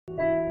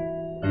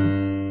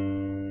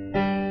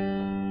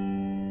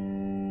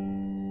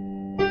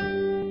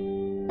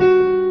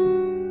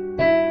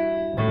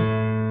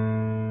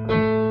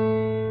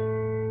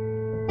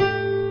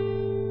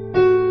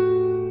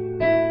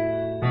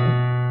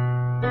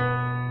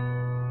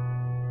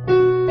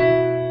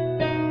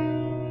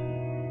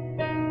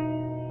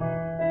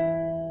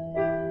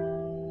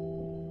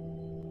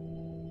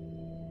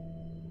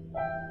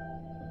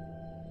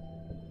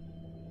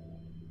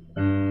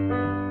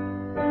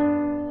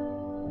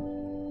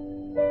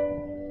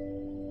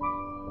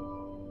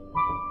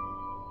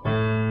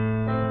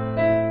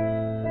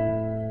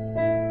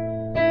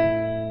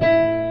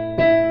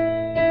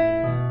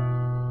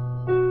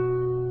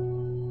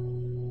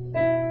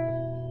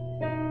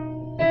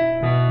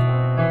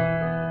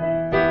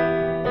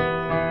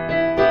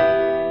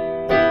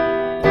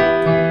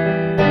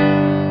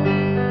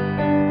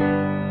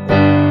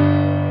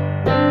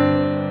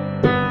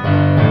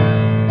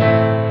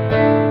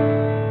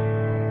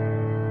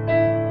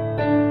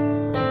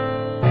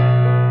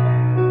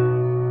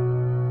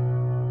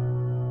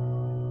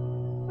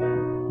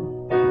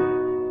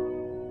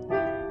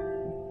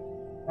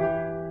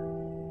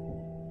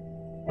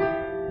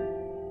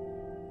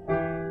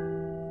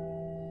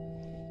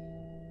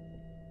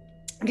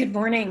Good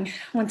morning.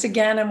 Once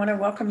again, I want to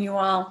welcome you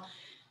all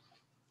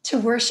to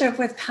worship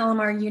with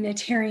Palomar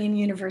Unitarian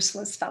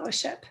Universalist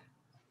Fellowship.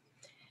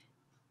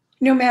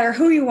 No matter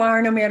who you are,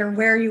 no matter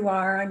where you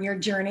are on your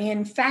journey,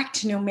 in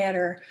fact, no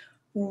matter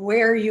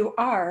where you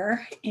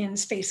are in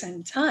space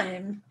and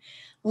time,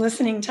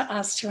 listening to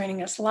us,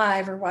 joining us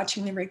live, or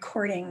watching the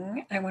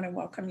recording, I want to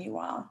welcome you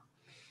all.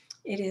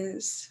 It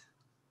is,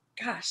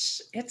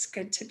 it's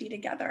good to be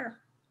together.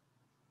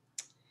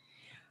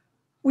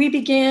 We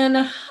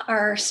begin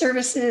our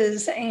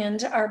services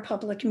and our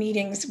public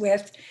meetings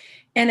with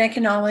an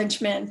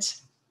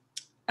acknowledgement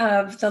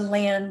of the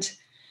land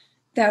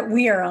that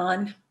we are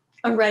on.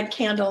 A red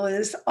candle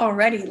is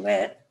already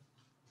lit,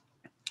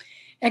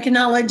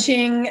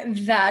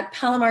 acknowledging that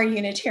Palomar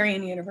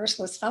Unitarian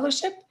Universalist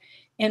Fellowship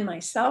and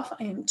myself,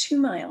 I am 2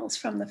 miles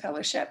from the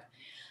fellowship,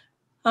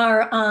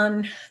 are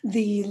on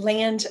the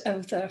land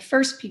of the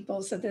first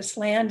peoples of this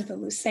land, the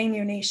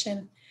Luiseño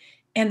Nation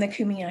and the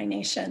Kumeyaay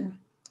Nation.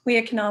 We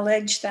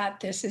acknowledge that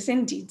this is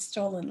indeed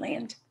stolen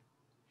land.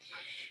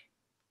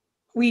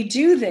 We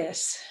do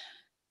this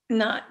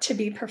not to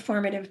be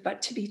performative, but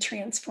to be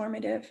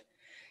transformative,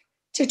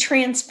 to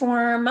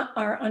transform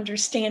our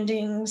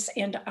understandings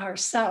and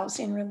ourselves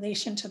in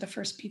relation to the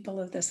first people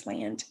of this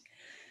land.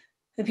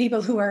 The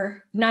people who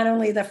are not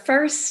only the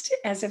first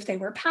as if they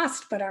were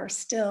past, but are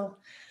still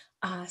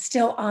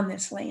on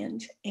this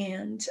land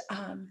and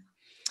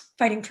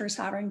fighting for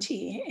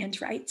sovereignty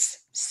and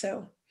rights.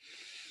 So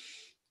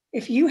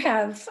if you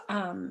have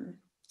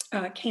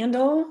a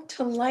candle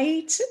to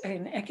light,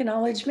 an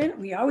acknowledgement,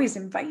 we always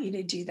invite you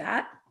to do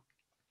that.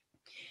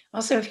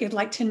 Also, if you'd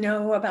like to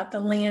know about the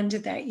land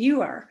that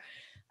you are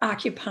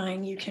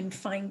occupying, you can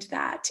find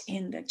that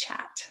in the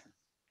chat.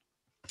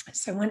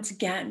 So once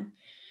again,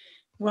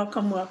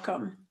 welcome,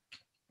 welcome.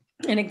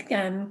 And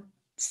again,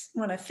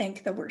 want to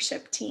thank the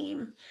worship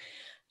team.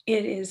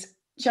 It is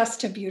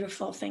just a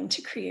beautiful thing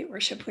to create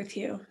worship with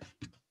you.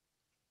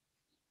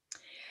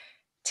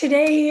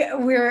 Today,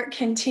 we're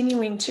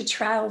continuing to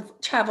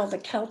travel the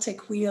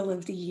Celtic Wheel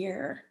of the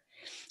Year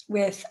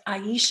with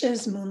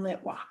Aisha's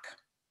Moonlit Walk.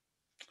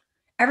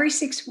 Every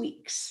 6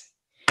 weeks,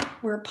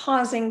 we're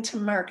pausing to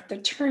mark the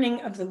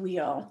turning of the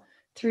wheel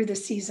through the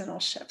seasonal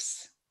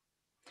shifts.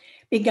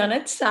 Begun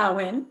at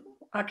Samhain,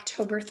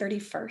 October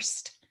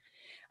 31st,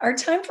 our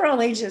Time for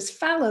All Ages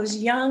follows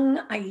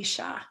young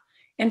Aisha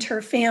and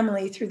her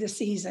family through the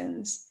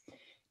seasons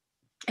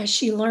as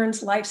she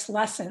learns life's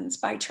lessons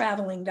by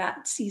traveling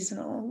that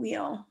seasonal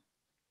wheel.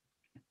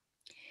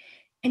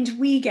 And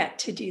we get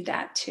to do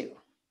that too.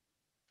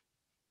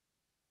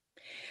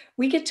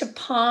 We get to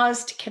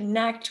pause to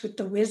connect with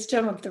the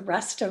wisdom of the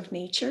rest of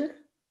nature,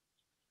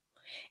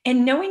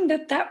 and knowing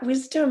that that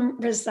wisdom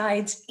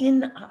resides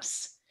in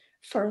us,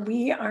 for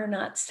we are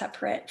not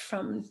separate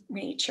from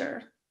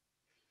nature.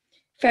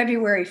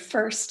 February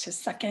 1st to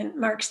 2nd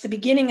marks the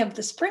beginning of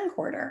the spring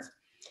quarter.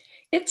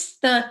 It's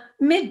the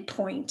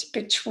midpoint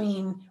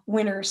between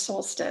winter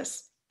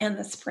solstice and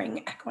the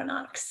spring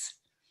equinox.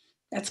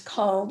 That's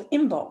called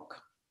Imbolc.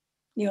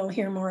 You'll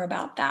hear more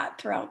about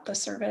that throughout the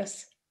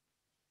service.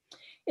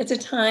 It's a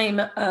time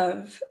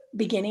of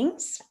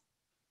beginnings,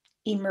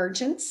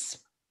 emergence,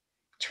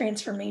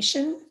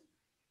 transformation,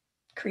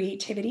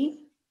 creativity.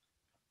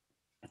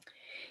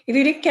 If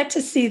you didn't get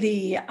to see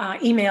the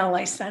email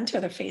I sent or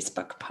the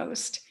Facebook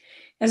post,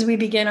 as we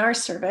begin our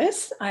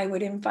service, I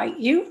would invite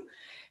you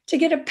to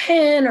get a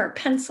pen or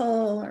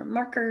pencil or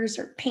markers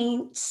or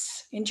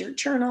paints in your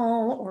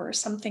journal or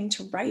something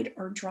to write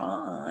or draw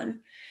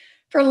on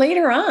for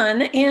later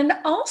on. And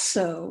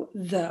also,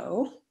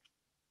 though,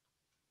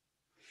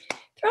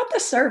 throughout the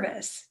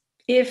service,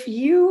 if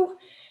you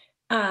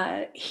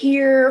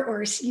hear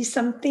or see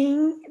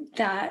something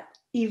that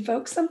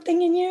evokes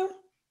something in you,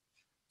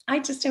 I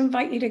just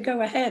invite you to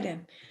go ahead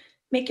and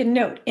make a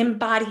note,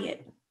 embody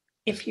it,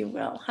 if you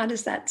will. How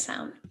does that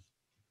sound?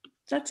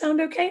 Does that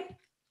sound okay?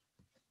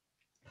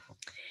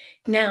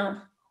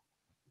 Now,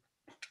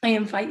 I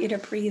invite you to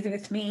breathe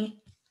with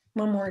me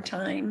one more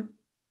time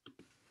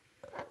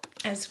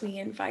as we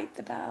invite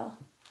the bell.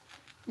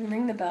 We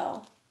ring the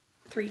bell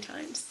 3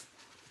 times.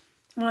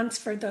 Once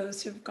for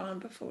those who've gone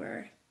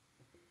before,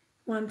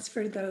 once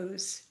for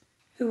those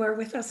who are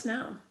with us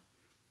now,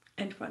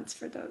 and once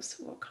for those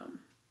who will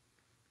come.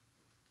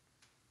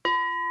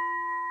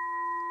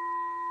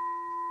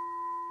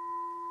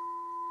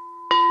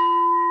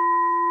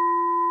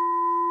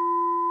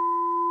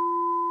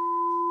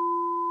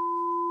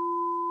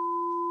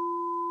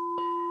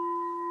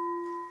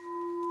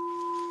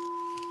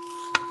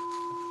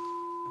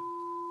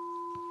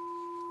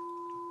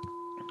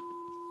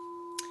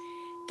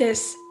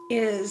 This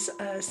is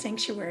a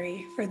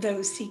sanctuary for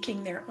those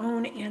seeking their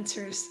own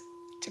answers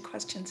to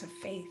questions of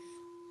faith.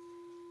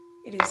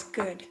 It is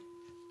good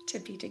to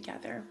be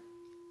together.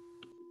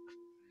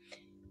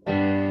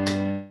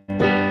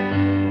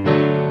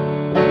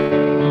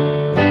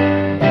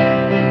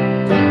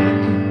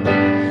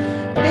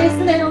 This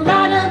little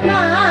light of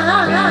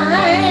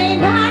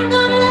mine, I'm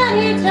gonna let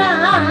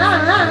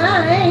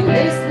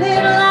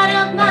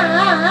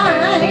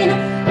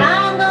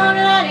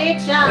it it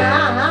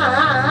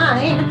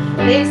shine.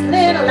 This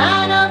little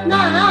light of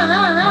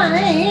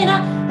mine,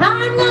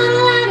 I'm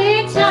gonna let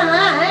it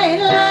shine,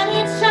 let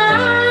it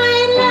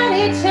shine, let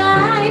it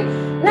shine,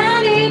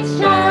 let it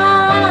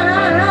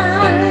shine.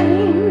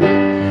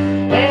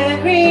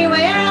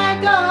 Everywhere I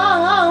go,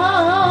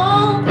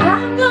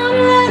 I'm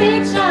gonna let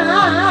it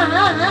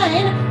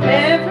shine.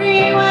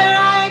 Everywhere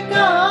I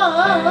go,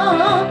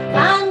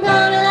 I'm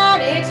gonna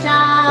let it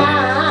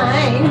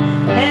shine.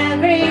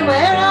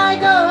 Everywhere I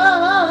go,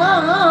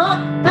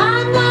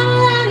 I'm gonna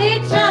let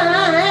it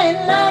shine,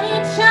 let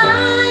it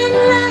shine,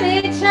 let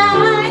it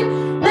shine,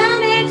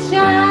 let it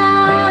shine.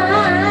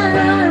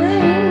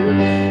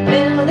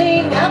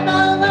 Building up a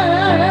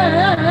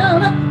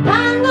world,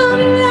 I'm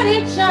gonna let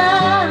it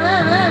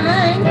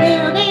shine.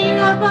 Building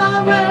up a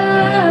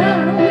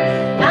world,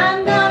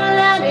 I'm gonna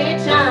let it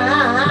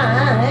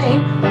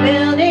shine.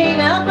 Building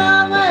up a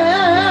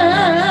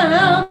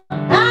world,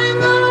 I'm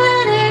gonna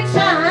let it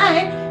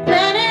shine.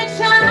 Let it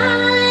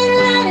shine,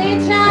 let it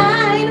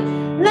shine,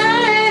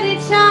 let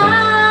it shine.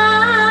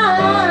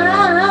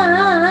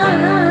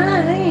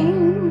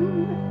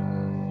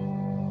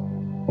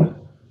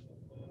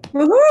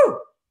 Woohoo!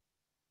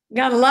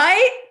 Got a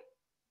light?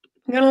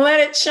 I'm gonna let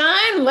it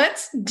shine.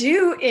 Let's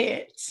do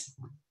it.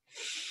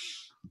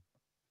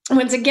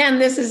 Once again,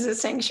 this is a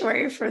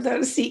sanctuary for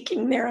those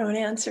seeking their own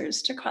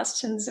answers to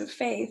questions of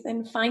faith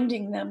and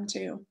finding them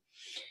too.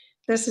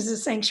 This is a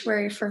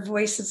sanctuary for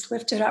voices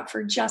lifted up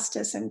for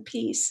justice and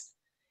peace.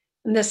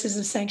 And this is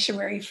a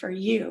sanctuary for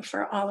you,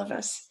 for all of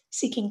us,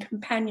 seeking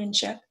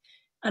companionship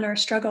on our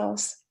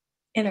struggles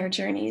and our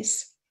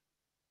journeys.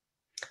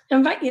 I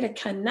invite you to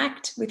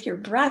connect with your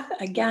breath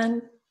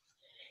again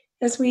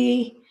as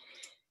we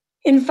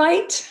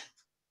invite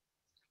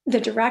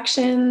the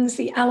directions,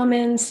 the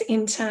elements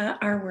into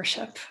our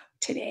worship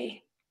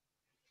today.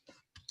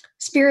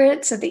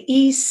 Spirits of the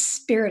east,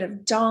 spirit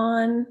of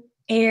dawn,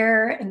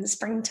 air, and the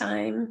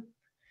springtime,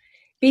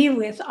 be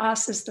with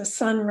us as the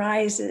sun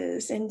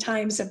rises in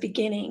times of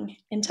beginning,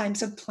 in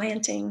times of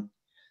planting.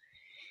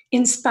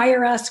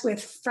 Inspire us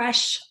with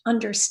fresh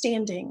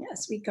understanding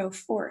as we go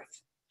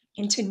forth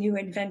into new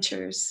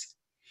adventures.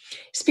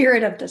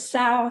 Spirit of the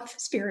south,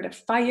 spirit of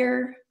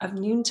fire, of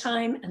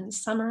noontime and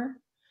summer,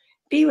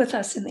 be with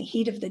us in the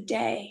heat of the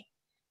day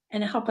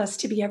and help us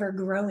to be ever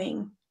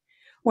growing.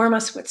 Warm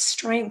us with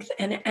strength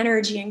and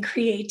energy and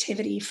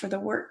creativity for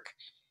the work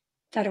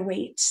that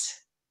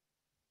awaits.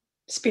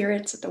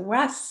 Spirits of the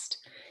west,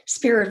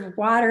 spirit of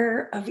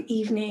water, of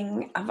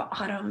evening, of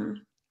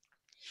autumn,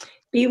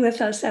 be with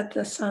us at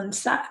the sun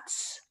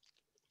sets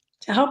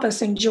to help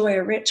us enjoy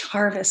a rich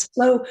harvest,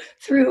 flow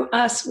through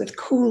us with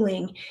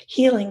cooling,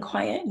 healing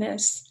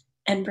quietness,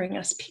 and bring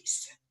us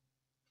peace.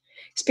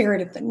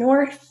 Spirit of the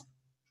north,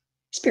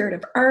 spirit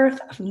of earth,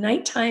 of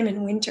nighttime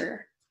and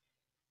winter,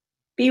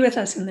 be with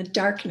us in the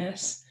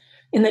darkness,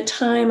 in the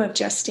time of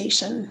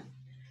gestation.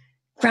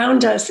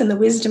 Ground us in the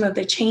wisdom of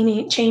the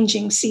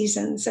changing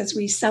seasons as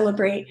we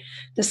celebrate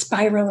the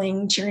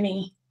spiraling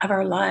journey of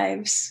our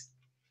lives.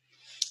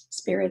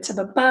 Spirits of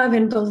above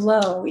and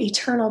below,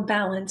 eternal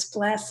balance,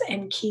 bless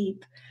and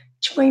keep.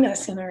 Join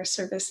us in our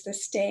service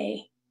this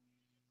day.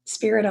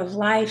 Spirit of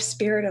life,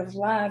 spirit of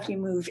love, you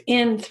move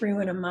in, through,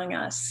 and among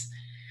us.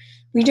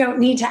 We don't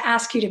need to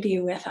ask you to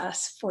be with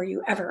us, for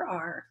you ever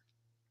are.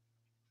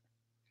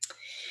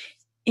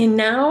 And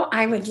now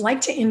I would like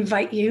to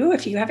invite you,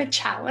 if you have a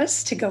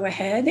chalice, to go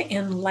ahead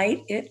and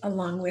light it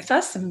along with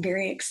us. I'm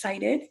very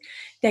excited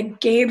that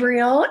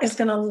Gabriel is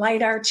going to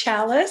light our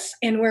chalice,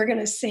 and we're going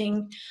to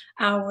sing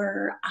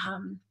our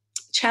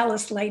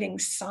chalice lighting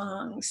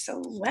song. So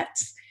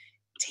let's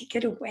take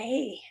it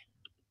away.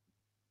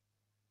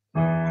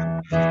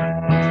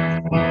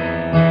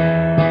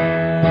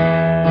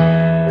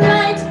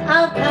 Light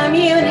of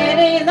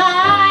community,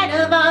 light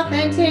of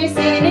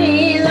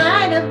authenticity,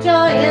 light of joy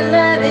and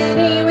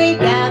levity, we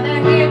gather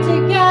here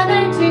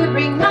together to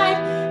bring light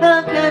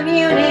of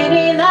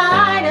community,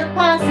 light of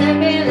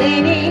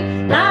possibility,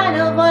 light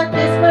of what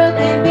this world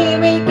can be.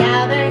 We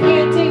gather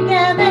here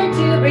together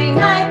to bring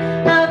light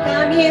of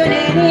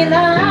community,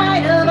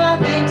 light of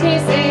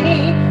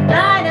authenticity,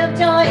 light of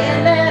joy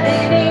and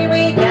levity,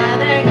 we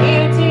gather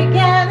here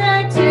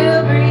together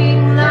to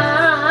bring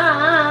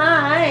light.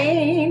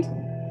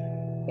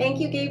 Thank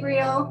you,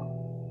 Gabriel.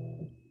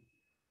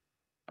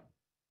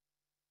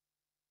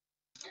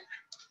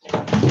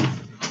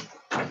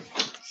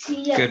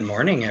 Good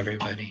morning,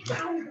 everybody.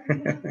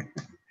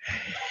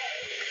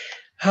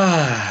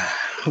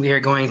 We are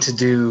going to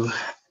do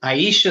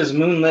Aisha's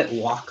Moonlit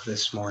Walk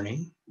this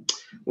morning,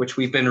 which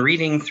we've been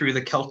reading through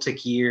the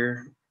Celtic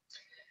year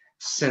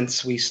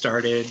since we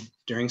started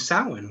during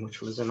Samhain,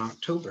 which was in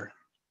October.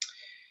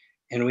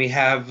 And we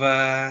have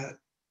a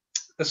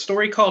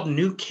story called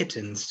New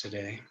Kittens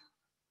today.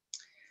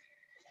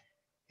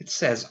 It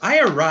says, I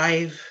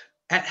arrive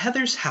at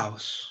Heather's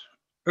house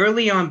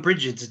early on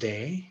Bridget's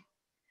Day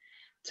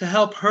to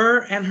help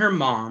her and her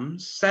mom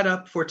set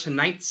up for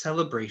tonight's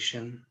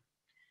celebration.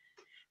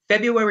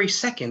 February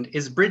 2nd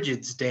is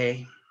Bridget's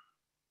Day.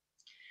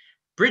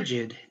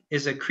 Bridget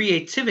is a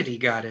creativity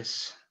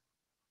goddess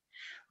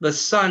The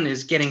sun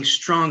is getting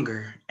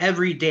stronger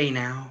every day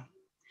now,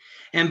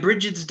 and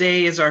Bridget's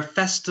Day is our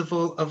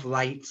festival of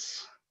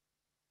lights.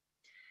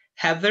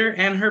 Heather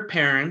and her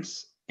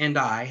parents and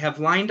I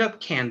have lined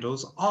up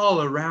candles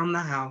all around the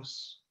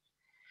house.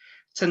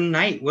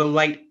 Tonight we'll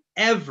light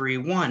every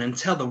one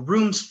until the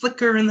rooms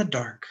flicker in the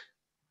dark.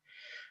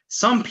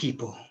 Some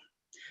people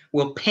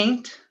will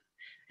paint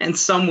and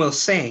some will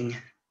sing.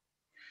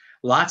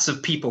 Lots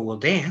of people will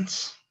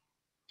dance.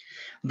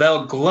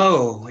 They'll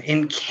glow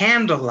in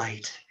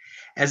candlelight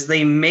as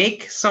they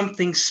make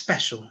something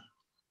special.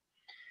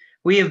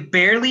 We have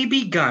barely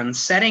begun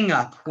setting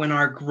up when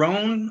our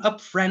grown-up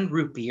friend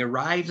Rupi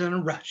arrives in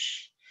a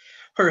rush,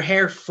 her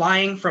hair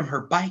flying from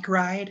her bike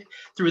ride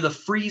through the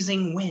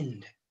freezing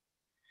wind.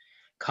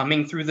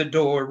 Coming through the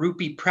door,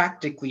 Rupi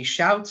practically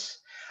shouts,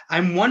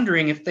 "I'm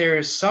wondering if there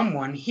is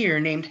someone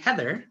here named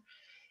Heather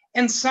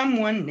and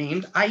someone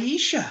named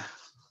Aisha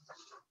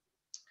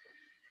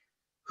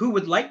who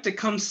would like to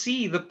come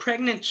see the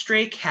pregnant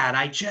stray cat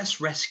I just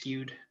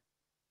rescued."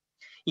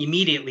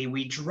 Immediately,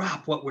 we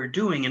drop what we're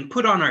doing and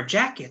put on our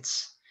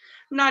jackets,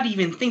 not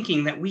even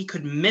thinking that we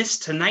could miss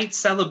tonight's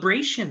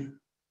celebration.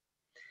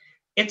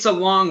 It's a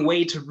long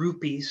way to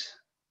Rupi's,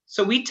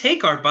 so we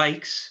take our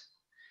bikes.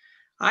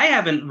 I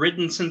haven't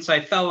ridden since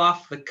I fell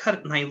off the cut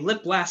at my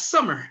lip last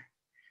summer.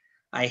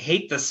 I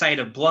hate the sight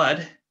of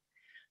blood,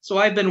 so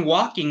I've been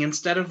walking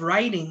instead of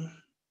riding.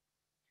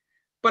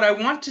 But I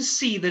want to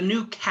see the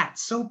new cat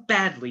so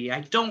badly,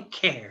 I don't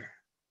care.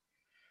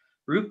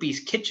 Rupi's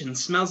kitchen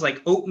smells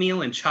like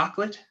oatmeal and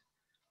chocolate,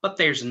 but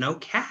there's no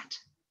cat.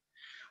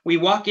 We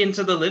walk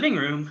into the living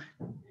room.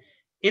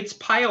 It's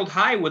piled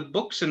high with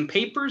books and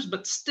papers,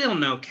 but still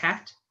no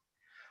cat.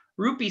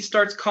 Rupi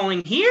starts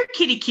calling, "Here,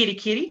 kitty, kitty,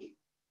 kitty."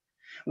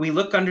 We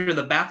look under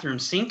the bathroom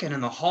sink and in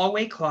the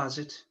hallway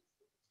closet.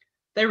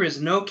 There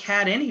is no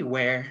cat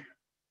anywhere.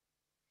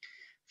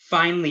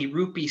 Finally,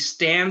 Rupi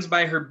stands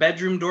by her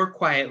bedroom door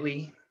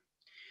quietly.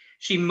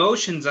 She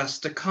motions us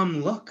to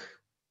come look.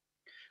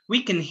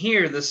 We can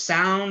hear the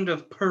sound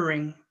of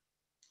purring.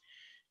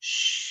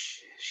 "Shh,"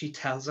 she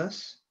tells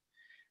us.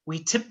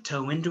 We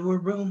tiptoe into her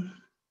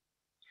room.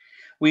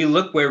 We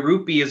look where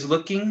Rupi is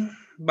looking.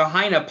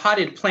 Behind a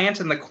potted plant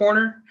in the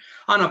corner,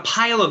 on a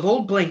pile of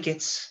old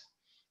blankets,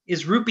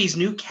 is Rupi's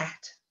new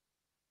cat.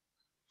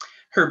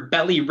 Her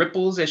belly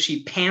ripples as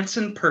she pants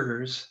and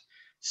purrs,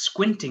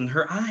 squinting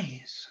her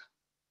eyes.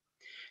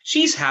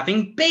 "She's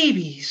having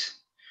babies,"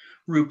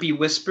 Rupi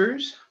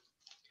whispers.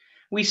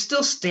 We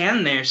still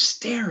stand there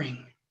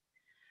staring.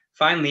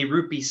 Finally,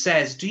 Rupi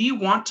says, "Do you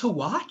want to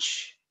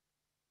watch?"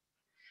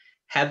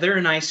 Heather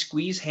and I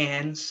squeeze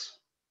hands.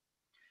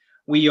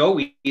 We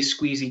always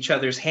squeeze each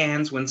other's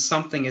hands when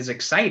something is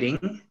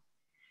exciting.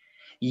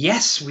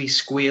 "Yes," we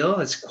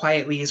squeal as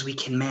quietly as we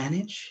can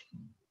manage.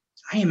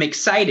 I am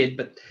excited,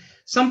 but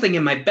something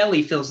in my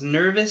belly feels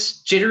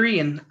nervous, jittery,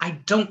 and I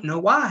don't know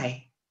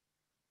why.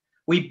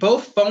 We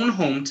both phone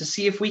home to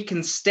see if we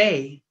can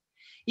stay,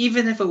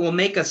 even if it will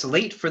make us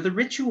late for the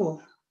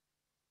ritual.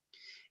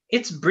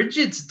 "It's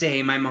Bridget's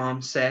Day," my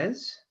mom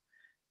says.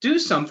 "Do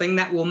something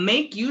that will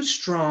make you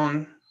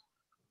strong."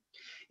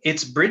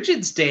 "It's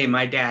Bridget's Day,"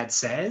 my dad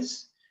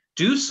says.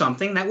 "Do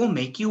something that will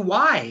make you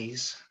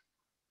wise."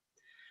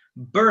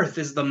 Birth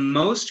is the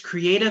most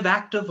creative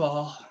act of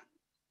all.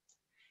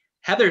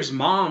 Heather's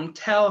mom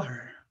tell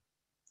her.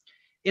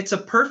 It's a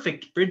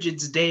perfect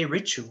Bridget's Day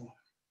ritual.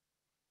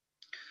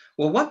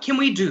 Well, what can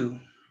we do?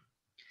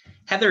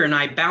 Heather and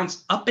I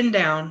bounce up and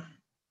down.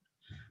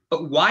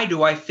 But why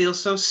do I feel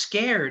so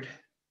scared?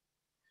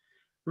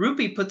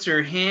 Rupi puts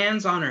her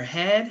hands on her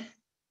head,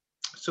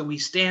 so we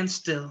stand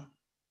still.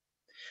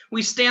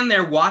 We stand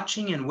there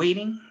watching and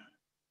waiting.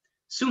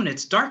 Soon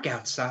it's dark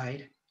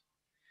outside.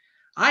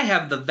 I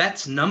have the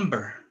vet's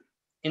number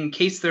in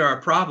case there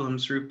are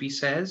problems, Rupi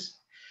says,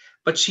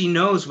 but she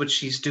knows what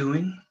she's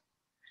doing.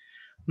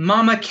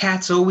 Mama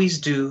cats always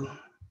do.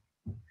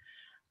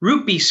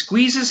 Rupi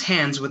squeezes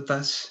hands with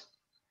us.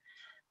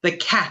 The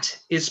cat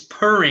is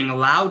purring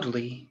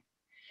loudly,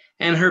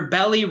 and her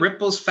belly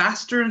ripples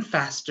faster and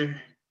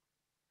faster.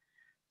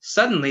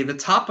 Suddenly, the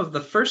top of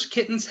the first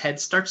kitten's head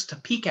starts to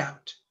peek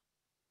out.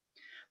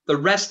 The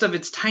rest of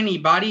its tiny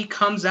body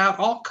comes out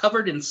all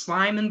covered in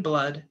slime and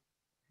blood.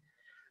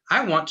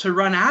 I want to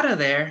run out of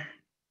there.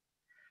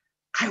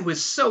 I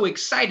was so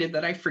excited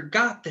that I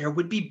forgot there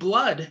would be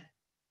blood.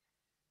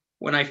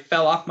 When I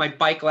fell off my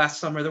bike last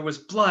summer, there was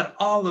blood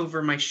all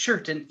over my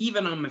shirt and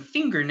even on my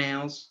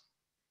fingernails.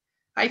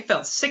 I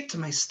felt sick to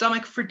my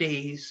stomach for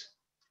days.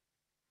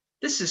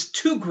 This is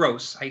too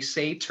gross, I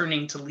say,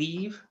 turning to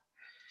leave.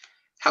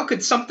 How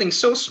could something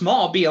so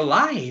small be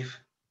alive?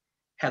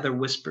 Heather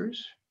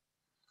whispers.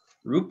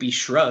 Rupi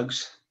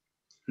shrugs.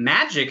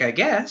 Magic, I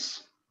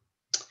guess.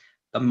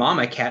 The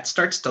mama cat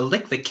starts to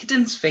lick the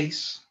kitten's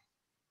face.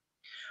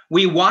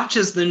 We watch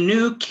as the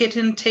new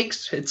kitten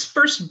takes its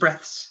first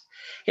breaths,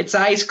 its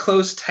eyes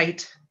closed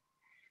tight.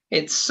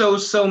 It's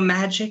so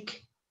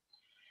magic.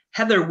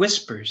 Heather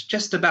whispers,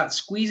 just about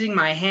squeezing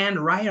my hand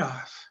right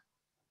off.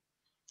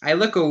 I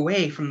look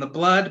away from the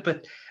blood,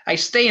 but I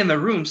stay in the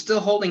room, still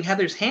holding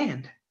Heather's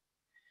hand.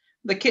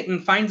 The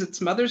kitten finds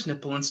its mother's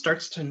nipple and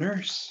starts to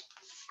nurse.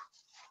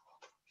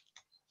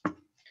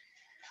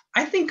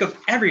 I think of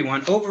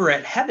everyone over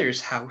at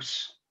Heather's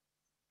house,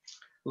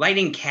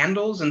 lighting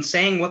candles and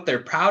saying what they're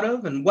proud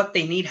of and what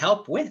they need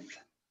help with.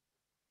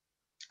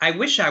 I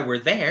wish I were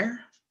there.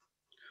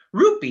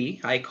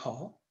 Rupee, I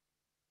call.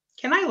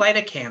 Can I light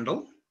a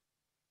candle?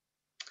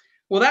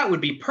 Well, that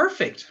would be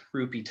perfect,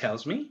 Rupee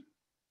tells me.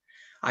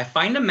 I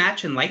find a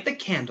match and light the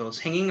candles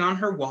hanging on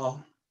her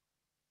wall.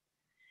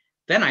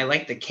 Then I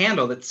light the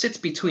candle that sits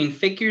between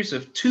figures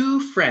of two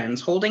friends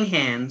holding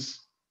hands.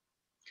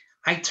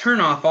 I turn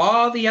off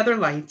all the other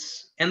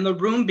lights, and the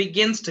room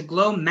begins to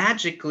glow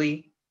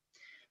magically.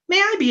 May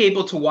I be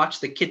able to watch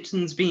the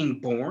kittens being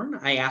born?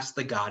 I ask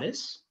the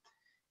goddess.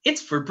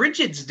 It's for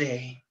Bridget's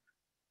Day.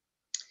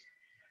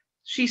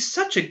 She's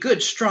such a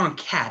good, strong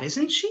cat,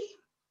 isn't she?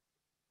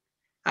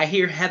 I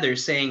hear Heather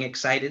saying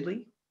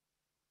excitedly.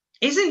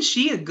 Isn't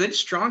she a good,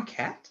 strong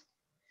cat?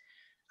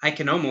 I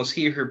can almost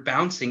hear her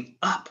bouncing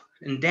up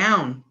and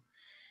down.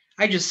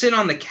 I just sit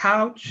on the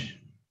couch,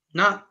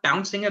 not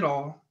bouncing at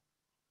all.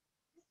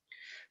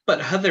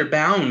 But Heather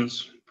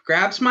bounds,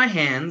 grabs my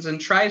hands,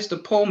 and tries to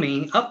pull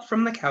me up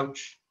from the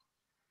couch.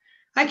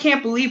 I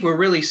can't believe we're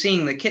really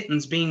seeing the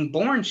kittens being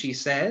born, she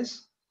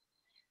says.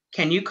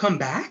 Can you come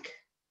back?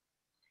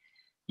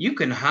 You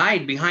can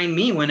hide behind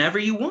me whenever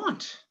you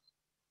want.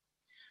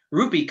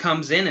 Rupee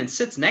comes in and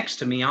sits next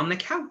to me on the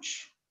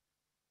couch.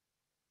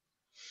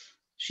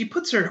 She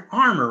puts her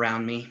arm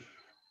around me.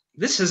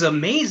 This is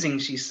amazing,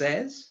 she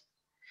says.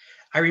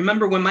 I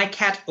remember when my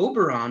cat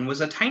Oberon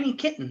was a tiny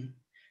kitten,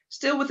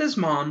 still with his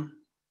mom.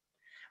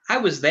 I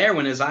was there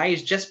when his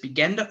eyes just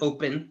began to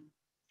open.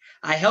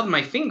 I held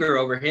my finger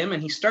over him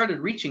and he started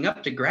reaching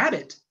up to grab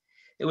it.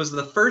 It was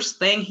the first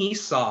thing he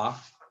saw.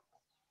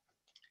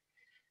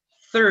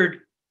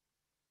 Third,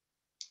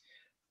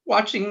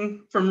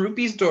 watching from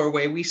Rupee's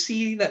doorway, we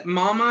see that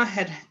Mama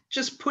had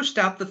just pushed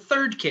out the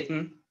third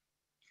kitten.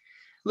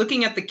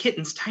 Looking at the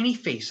kitten's tiny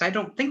face, I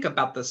don't think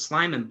about the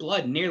slime and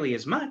blood nearly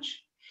as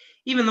much,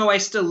 even though I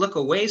still look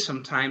away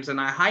sometimes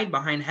and I hide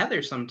behind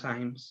Heather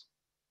sometimes.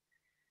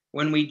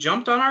 When we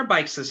jumped on our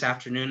bikes this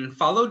afternoon and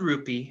followed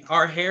Rupee,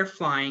 our hair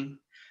flying,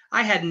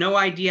 I had no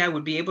idea I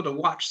would be able to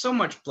watch so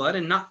much blood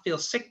and not feel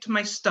sick to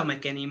my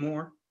stomach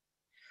anymore.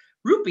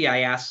 Rupee,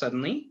 I asked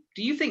suddenly,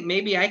 do you think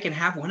maybe I can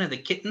have one of the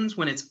kittens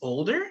when it's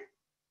older?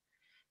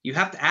 You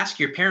have to ask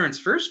your parents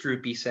first,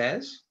 Rupee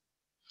says.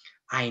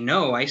 I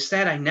know, I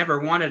said I never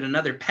wanted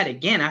another pet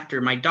again after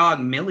my dog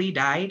Millie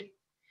died,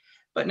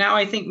 but now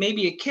I think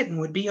maybe a kitten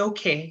would be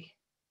okay.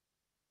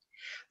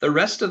 The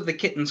rest of the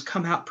kittens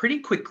come out pretty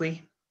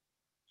quickly.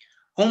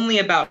 Only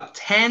about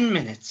 10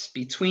 minutes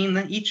between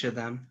each of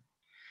them.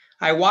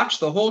 I watched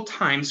the whole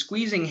time,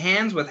 squeezing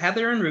hands with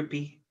Heather and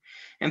Rupee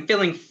and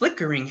feeling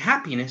flickering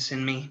happiness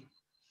in me.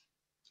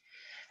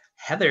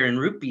 Heather and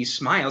Rupee's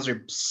smiles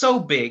are so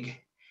big,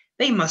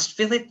 they must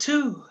feel it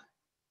too.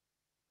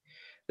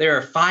 There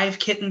are 5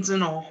 kittens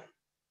in all.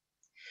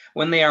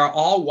 When they are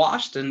all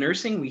washed and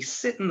nursing, we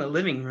sit in the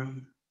living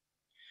room.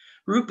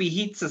 Rupee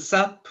heats us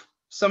up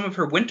some of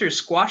her winter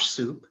squash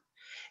soup,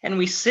 and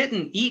we sit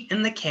and eat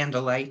in the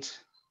candlelight.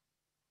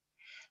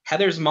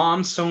 Heather's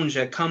mom,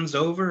 Sonja, comes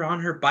over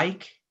on her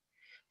bike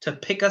to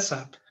pick us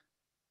up.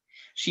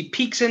 She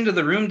peeks into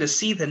the room to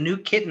see the new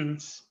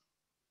kittens.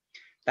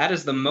 That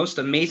is the most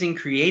amazing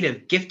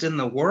creative gift in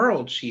the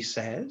world, she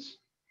says.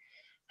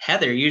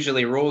 Heather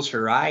usually rolls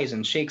her eyes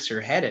and shakes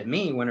her head at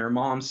me when her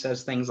mom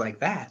says things like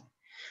that.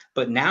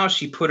 But now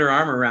she put her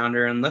arm around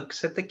her and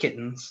looks at the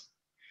kittens.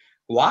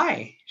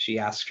 Why? She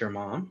asks her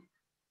mom.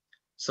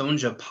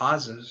 Sonja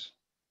pauses.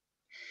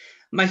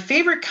 My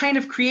favorite kind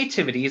of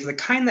creativity is the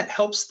kind that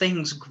helps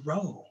things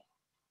grow.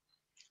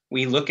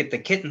 We look at the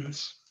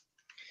kittens.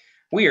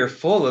 We are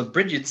full of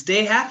Bridget's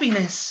Day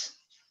happiness.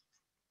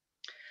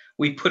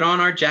 We put on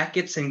our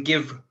jackets and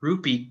give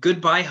Rupee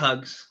goodbye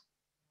hugs.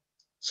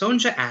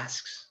 Sonja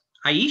asks,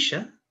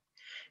 Aisha,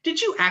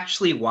 did you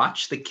actually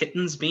watch the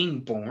kittens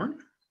being born?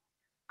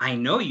 I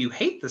know you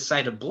hate the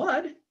sight of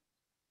blood.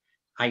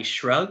 I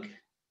shrug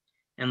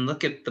and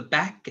look at the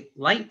back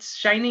lights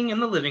shining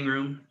in the living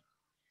room.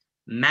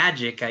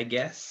 Magic, I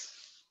guess.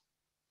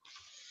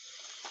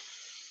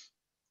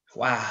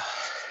 Wow.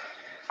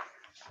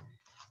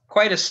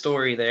 Quite a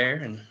story there.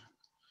 And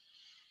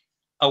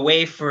a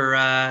way for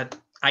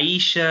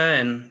Aisha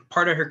and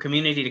part of her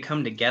community to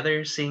come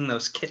together, seeing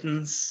those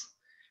kittens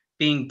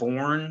being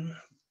born,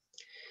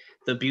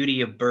 the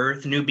beauty of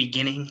birth, new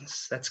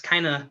beginnings. That's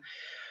kind of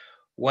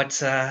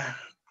what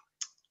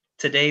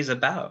today's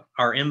about.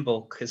 Our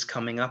Imbolc is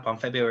coming up on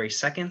February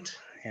 2nd,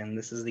 and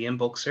this is the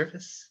Imbolc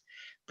service.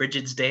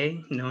 Bridget's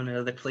Day, known in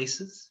other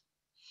places.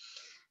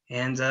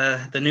 And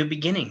the new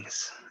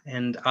beginnings.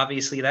 And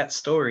obviously that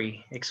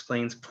story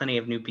explains plenty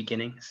of new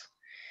beginnings.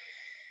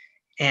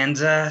 And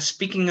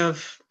speaking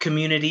of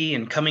community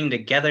and coming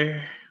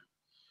together,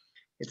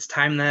 it's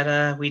time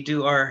that we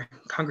do our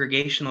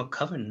congregational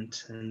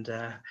covenant, and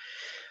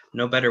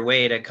no better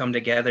way to come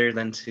together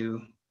than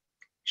to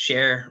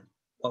share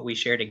what we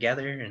share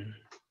together, and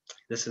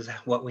this is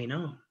what we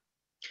know.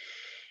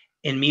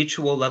 In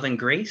mutual love and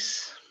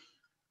grace,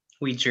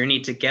 we journey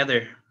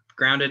together,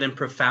 grounded in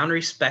profound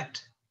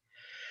respect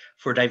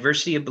for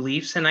diversity of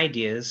beliefs and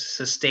ideas,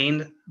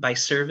 sustained by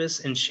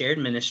service and shared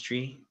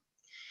ministry,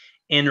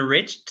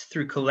 enriched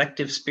through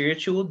collective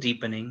spiritual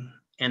deepening,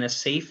 and a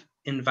safe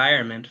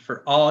environment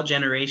for all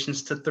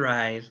generations to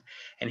thrive.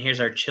 And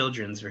here's our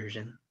children's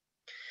version.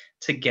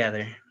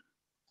 Together.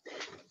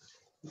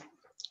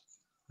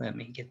 Let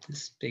me get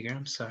this bigger,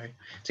 I'm sorry.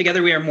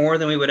 Together we are more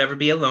than we would ever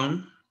be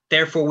alone.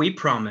 Therefore, we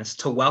promise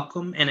to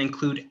welcome and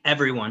include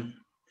everyone,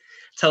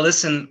 to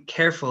listen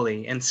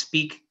carefully and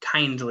speak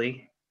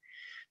kindly,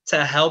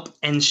 to help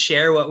and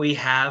share what we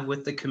have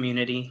with the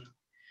community.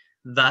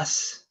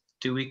 Thus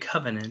do we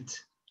covenant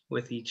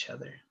with each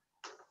other.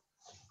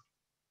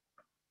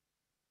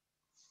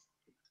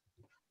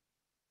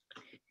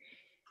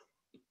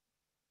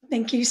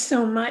 Thank you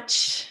so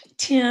much,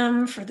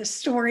 Tim, for the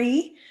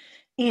story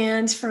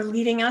and for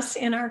leading us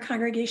in our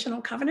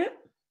congregational covenant.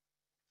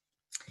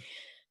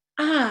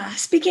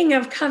 Speaking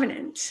of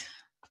covenant,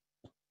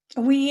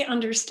 we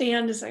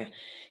understand as a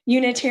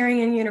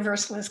Unitarian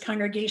Universalist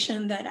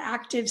congregation that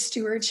active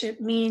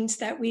stewardship means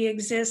that we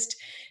exist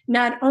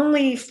not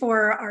only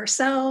for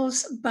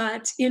ourselves,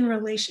 but in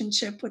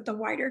relationship with the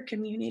wider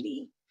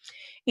community.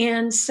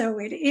 And so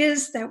it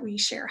is that we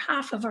share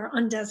half of our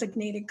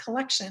undesignated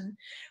collection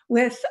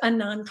with a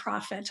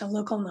nonprofit, a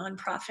local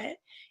nonprofit.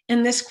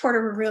 And this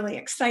quarter, we're really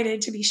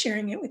excited to be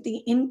sharing it with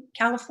the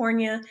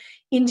California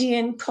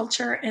Indian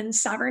Culture and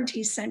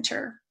Sovereignty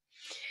Center.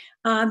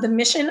 The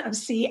mission of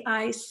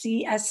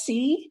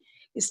CICSC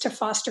is to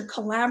foster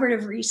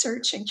collaborative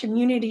research and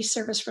community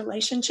service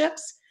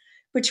relationships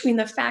between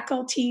the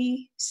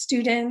faculty,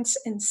 students,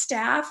 and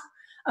staff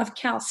of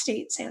Cal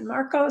State San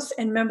Marcos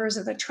and members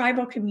of the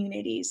tribal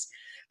communities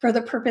for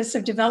the purpose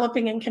of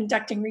developing and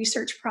conducting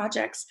research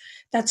projects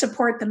that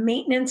support the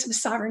maintenance of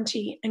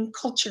sovereignty and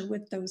culture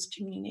with those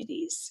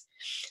communities.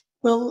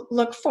 We'll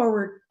look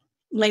forward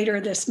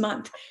later this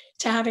month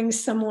to having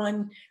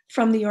someone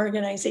from the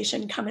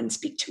organization come and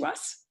speak to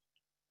us.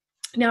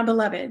 Now,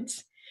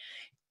 beloveds,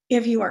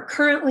 if you are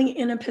currently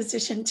in a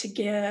position to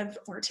give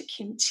or to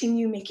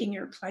continue making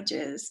your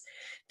pledges,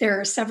 there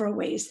are several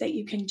ways that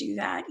you can do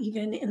that,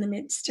 even in the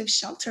midst of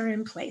shelter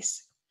in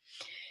place.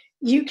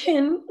 You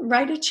can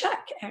write a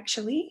check,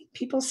 actually.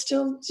 People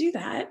still do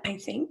that, I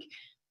think,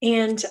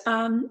 and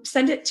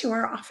send it to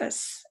our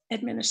office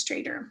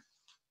administrator.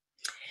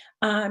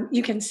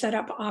 You can set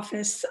up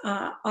office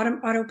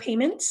auto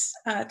payments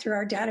through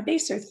our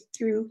database or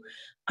through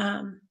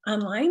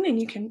online, and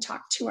you can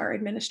talk to our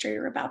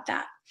administrator about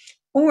that.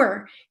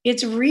 Or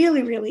it's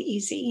really, really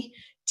easy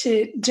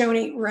to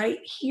donate right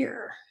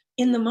here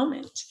in the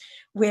moment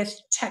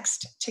with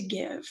text to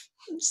give.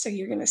 So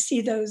you're going to see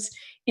those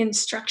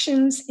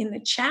instructions in the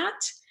chat.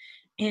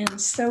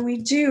 And so we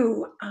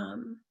do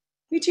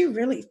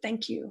really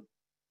thank you,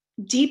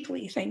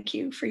 deeply thank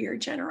you for your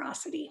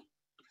generosity.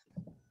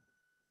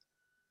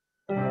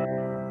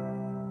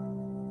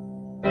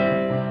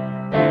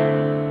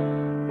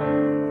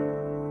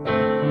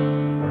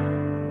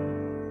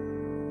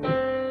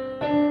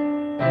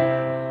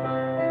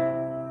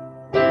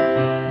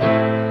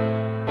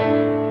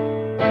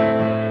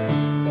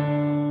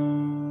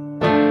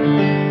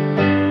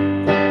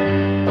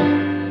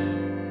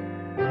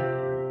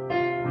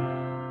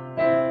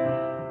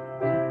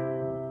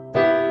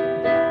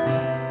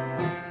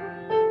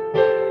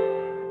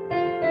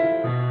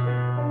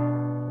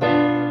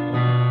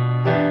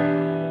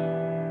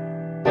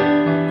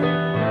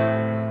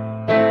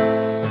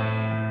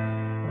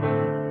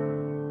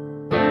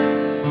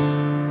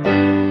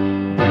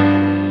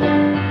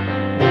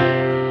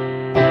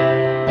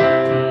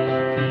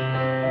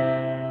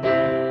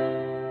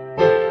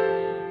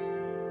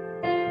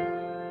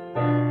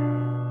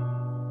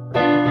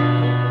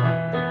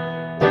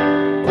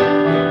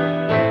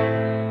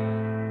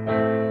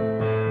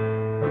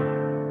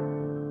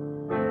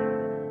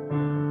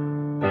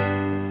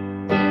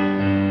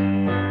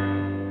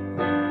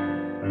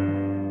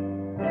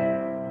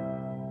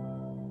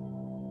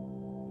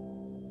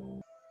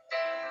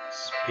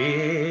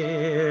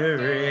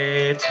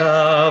 Spirit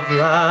of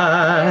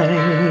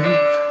life,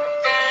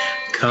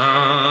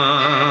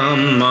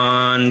 come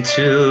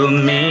unto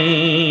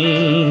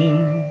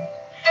me,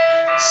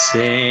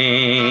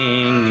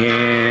 sing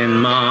in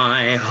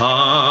my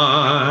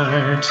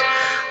heart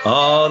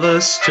all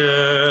the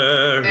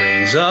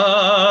stirrings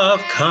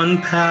of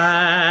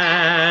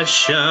compassion,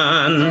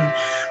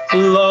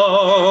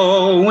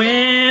 blow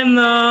in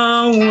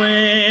the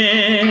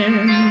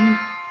wind,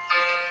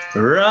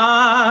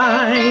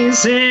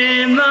 rise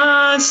in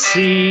the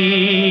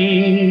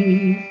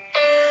sea,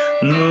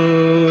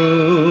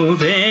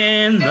 move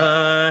in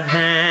the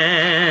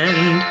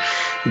hand,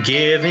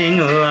 giving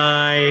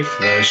life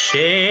the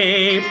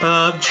shape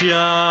of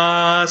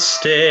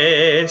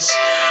justice.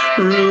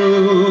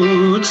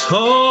 Roots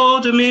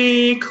hold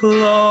me close,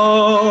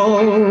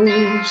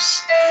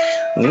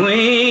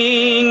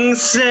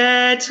 wings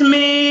set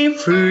me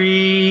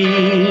free.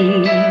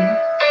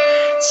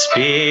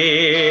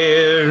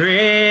 Spirit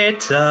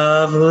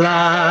of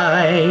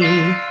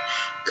life,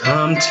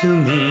 come to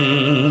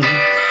me,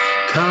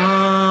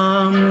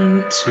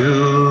 come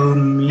to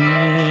me.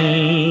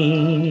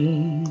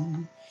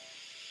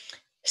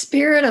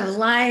 Spirit of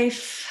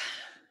life,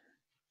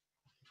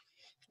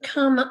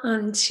 come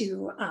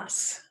unto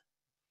us.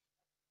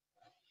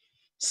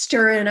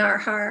 Stir in our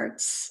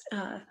hearts,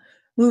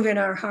 move in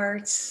our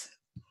hearts,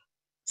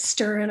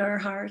 stir in our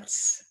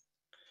hearts.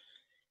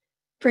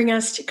 Bring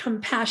us to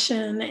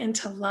compassion and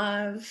to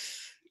love,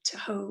 to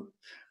hope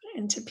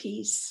and to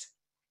peace.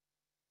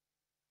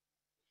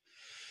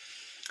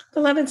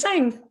 Beloveds,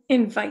 I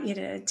invite you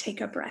to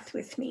take a breath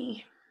with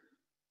me.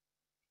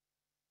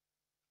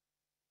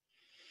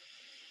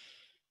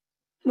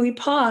 We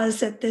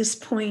pause at this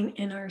point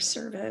in our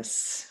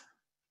service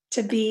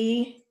to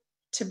be,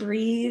 to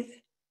breathe,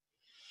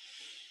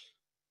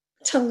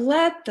 to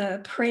let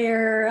the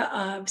prayer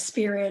of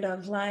Spirit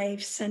of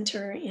life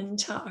center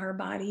into our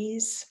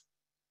bodies,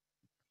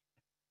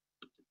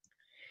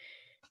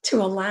 to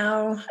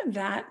allow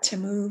that to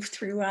move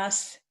through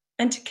us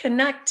and to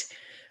connect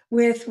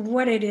with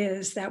what it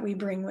is that we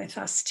bring with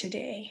us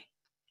today.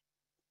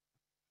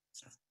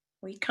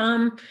 We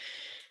come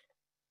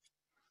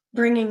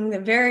bringing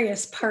the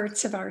various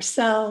parts of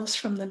ourselves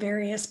from the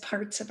various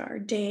parts of our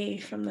day,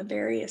 from the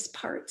various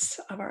parts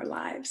of our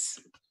lives.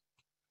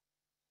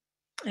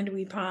 And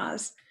we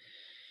pause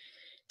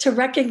to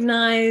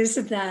recognize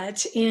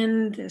that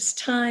in this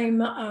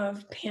time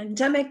of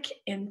pandemic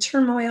and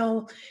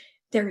turmoil,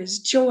 there is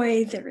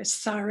joy, there is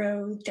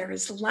sorrow, there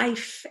is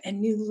life and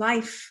new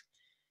life,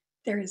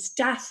 there is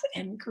death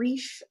and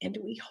grief, and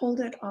we hold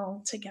it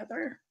all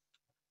together.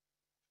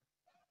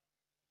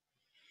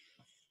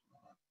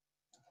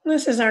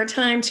 This is our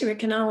time to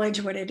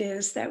acknowledge what it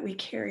is that we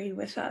carry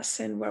with us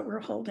and what we're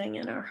holding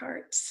in our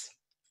hearts.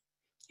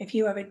 If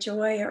you have a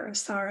joy or a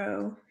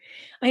sorrow,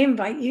 I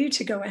invite you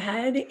to go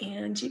ahead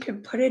and you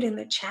can put it in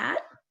the chat.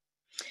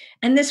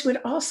 And this would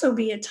also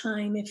be a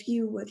time, if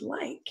you would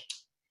like,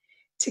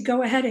 to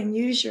go ahead and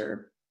use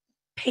your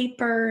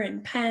paper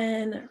and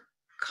pen,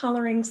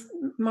 coloring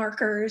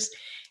markers,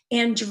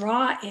 and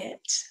draw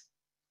it.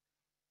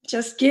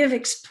 Just give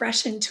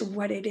expression to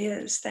what it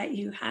is that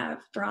you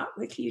have brought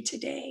with you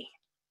today.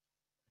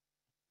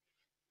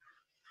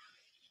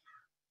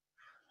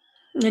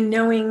 And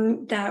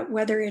knowing that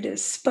whether it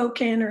is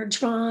spoken or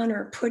drawn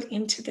or put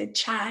into the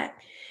chat,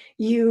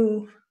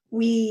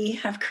 we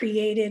have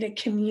created a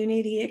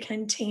community, a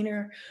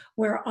container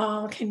where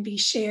all can be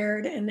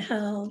shared and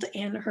held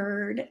and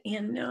heard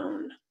and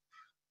known.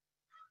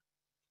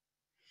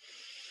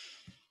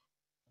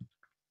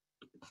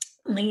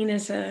 Lane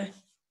is a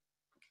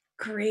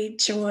great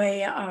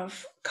joy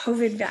of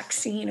COVID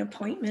vaccine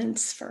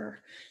appointments for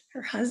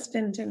her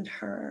husband and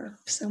her.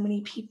 So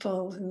many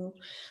people who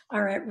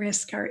are at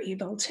risk are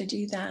able to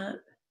do that.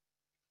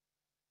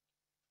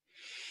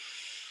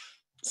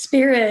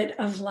 Spirit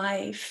of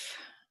life,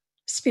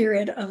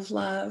 Spirit of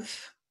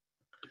love,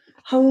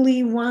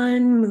 Holy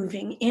One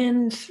moving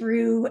in,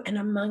 through, and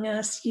among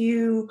us,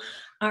 you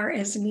are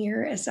as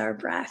near as our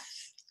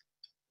breath.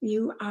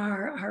 You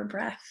are our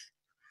breath.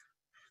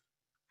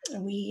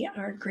 We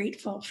are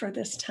grateful for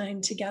this time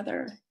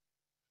together.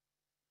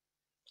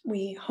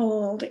 We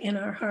hold in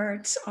our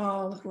hearts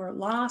all who are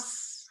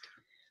lost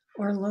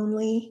or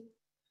lonely,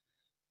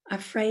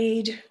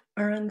 afraid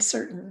or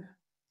uncertain.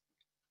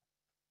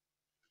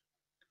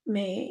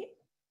 May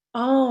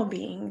all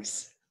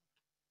beings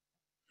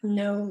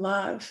know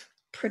love,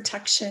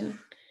 protection,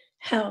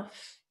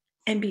 health,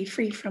 and be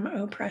free from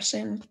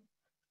oppression.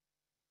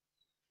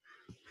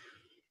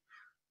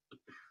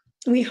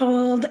 We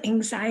hold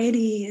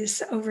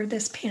anxieties over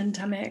this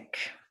pandemic.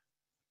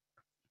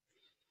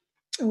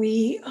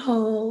 We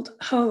hold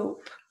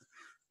hope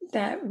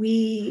that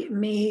we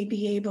may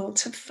be able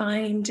to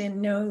find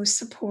and know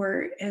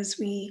support as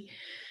we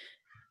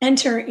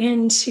enter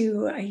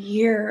into a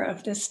year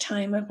of this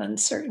time of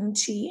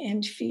uncertainty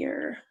and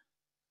fear.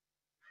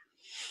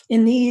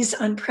 In these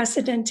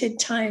unprecedented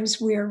times,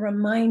 we are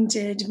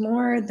reminded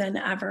more than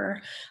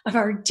ever of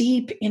our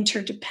deep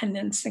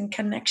interdependence and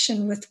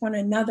connection with one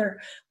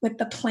another, with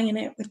the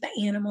planet, with the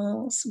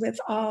animals, with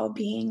all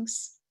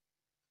beings.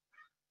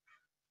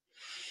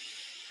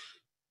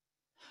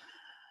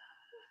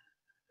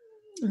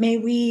 May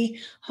we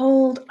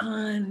hold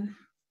on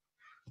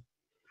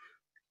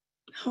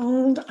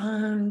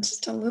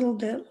just a little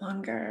bit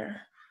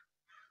longer.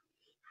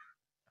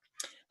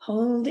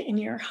 Hold in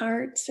your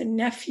hearts a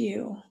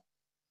nephew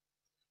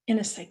in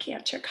a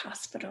psychiatric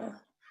hospital.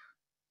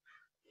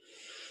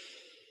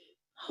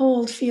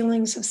 Hold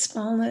feelings of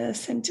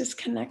smallness and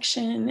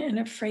disconnection and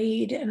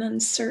afraid and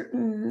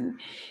uncertain,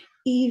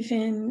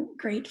 even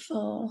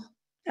grateful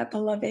that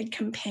beloved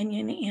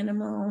companion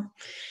animal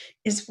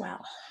is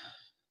well.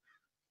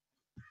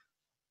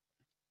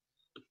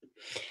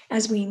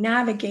 As we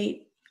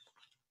navigate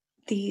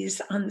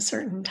these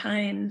uncertain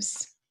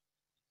times,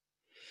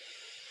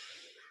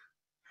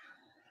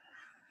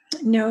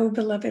 know,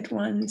 beloved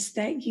ones,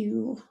 that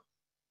you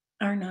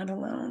are not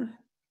alone.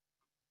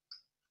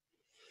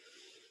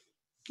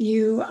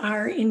 You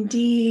are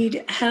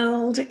indeed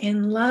held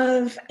in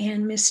love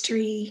and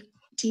mystery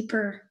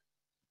deeper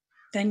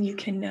than you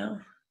can know.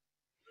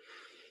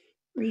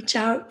 Reach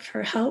out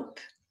for help,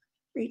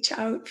 reach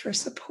out for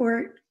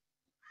support.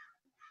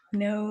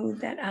 Know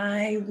that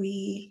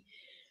we,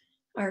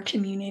 our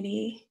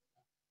community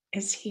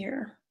is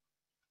here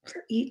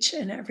for each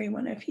and every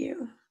one of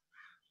you,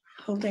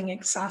 holding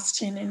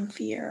exhaustion and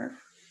fear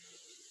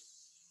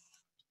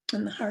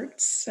in the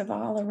hearts of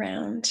all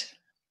around.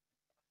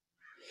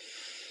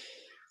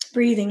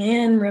 Breathing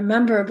in,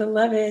 remember,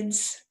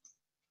 beloveds,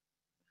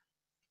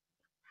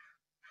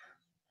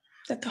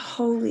 that the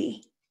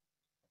holy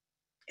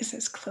is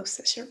as close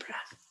as your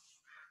breath.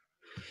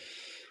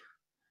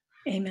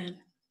 Amen.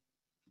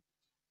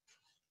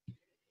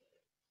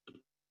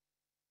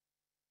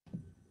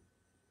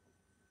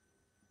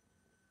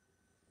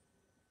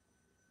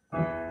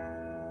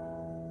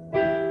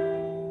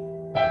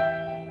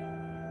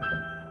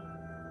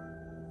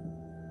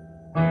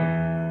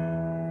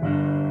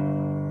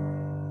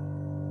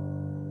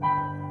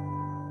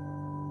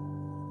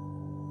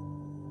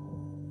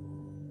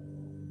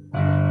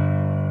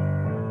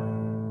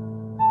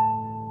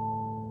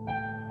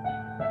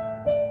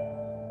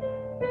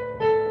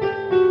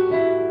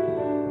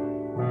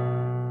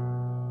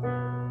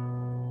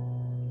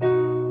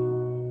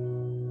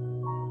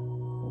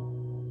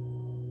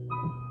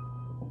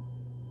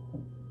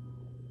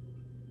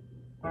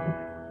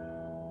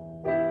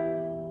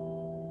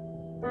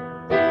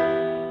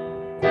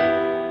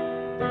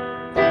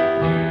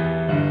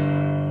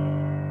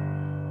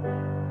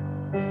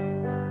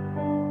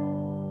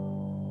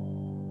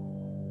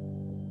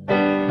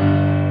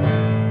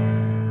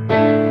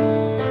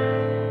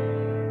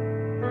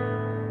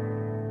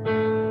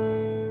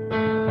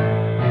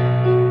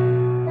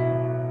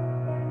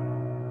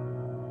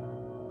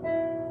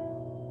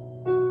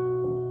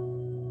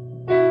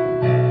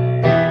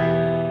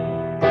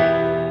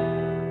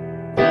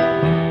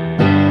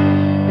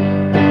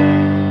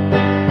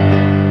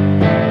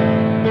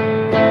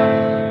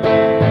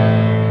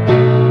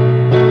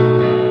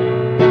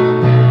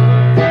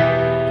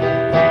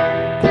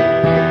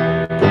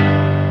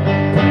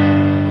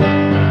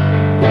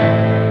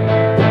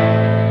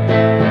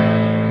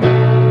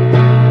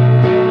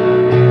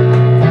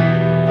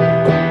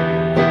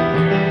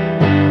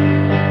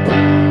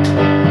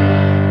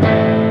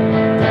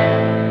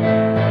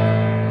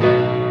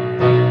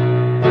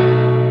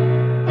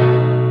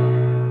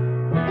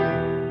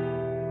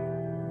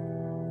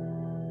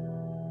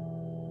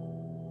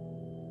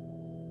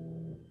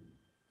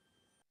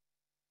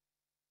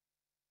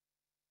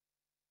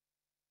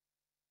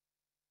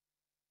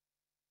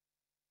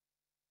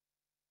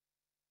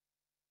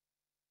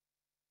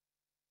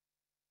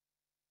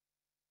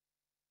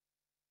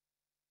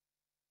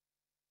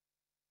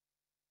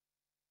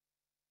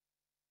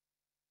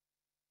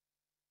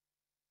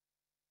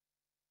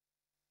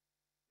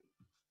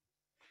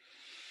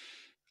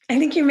 I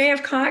think you may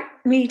have caught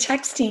me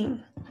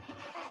texting.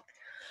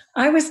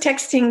 I was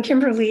texting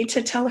Kimberly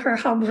to tell her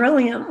how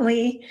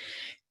brilliantly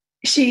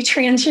she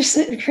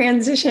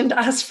transitioned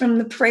us from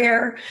the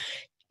prayer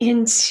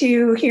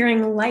into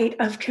hearing light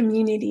of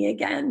community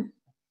again.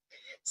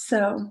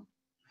 So,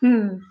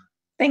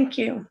 thank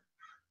you.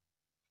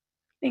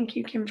 Thank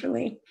you,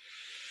 Kimberly.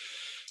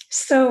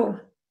 So,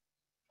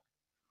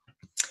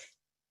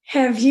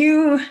 have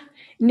you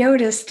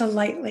noticed the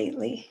light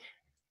lately?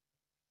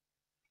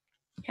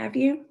 Have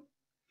you?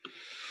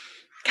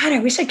 God, I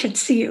wish I could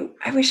see you.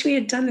 I wish we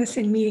had done this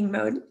in meeting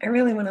mode. I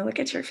really want to look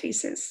at your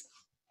faces.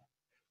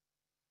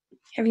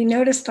 Have you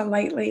noticed the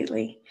light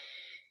lately?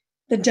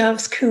 The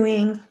doves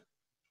cooing,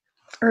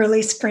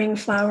 early spring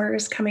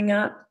flowers coming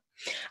up.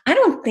 I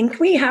don't think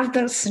we have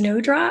those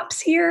snowdrops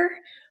here,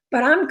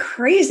 but I'm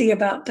crazy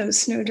about those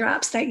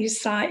snowdrops that you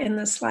saw in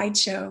the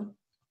slideshow.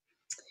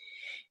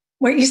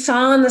 What you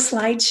saw on the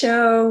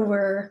slideshow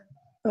were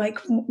like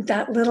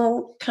that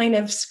little kind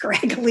of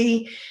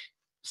scraggly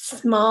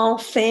small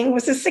thing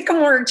was a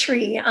sycamore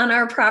tree on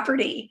our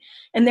property.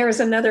 And there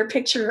was another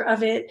picture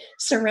of it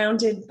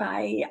surrounded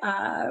by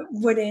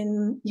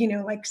wooden,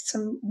 like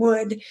some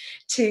wood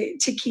to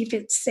keep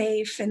it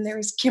safe. And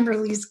there's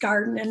Kimberly's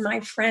garden and my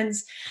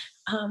friend's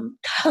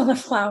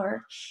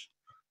cauliflower.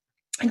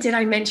 And did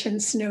I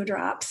mention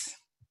snowdrops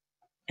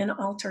and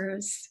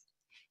altars?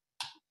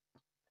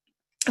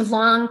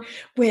 Along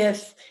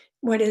with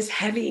what is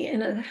heavy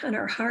in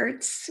our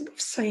hearts,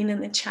 saying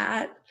in the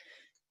chat,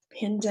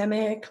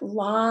 pandemic,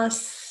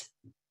 loss,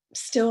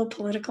 still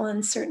political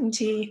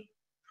uncertainty.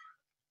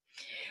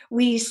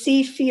 We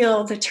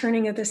feel the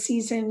turning of the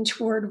season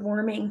toward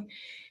warming,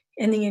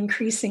 and the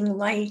increasing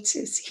light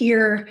is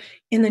here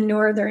in the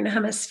northern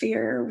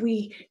hemisphere.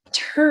 We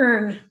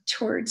turn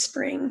toward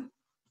spring.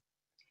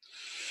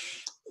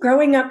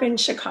 Growing up in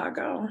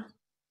Chicago,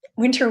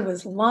 winter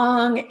was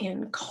long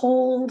and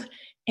cold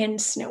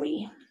and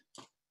snowy.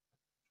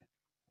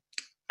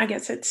 I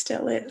guess it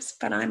still is,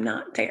 but I'm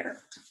not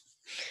there.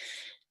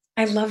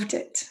 I loved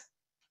it.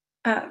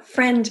 A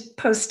friend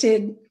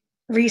posted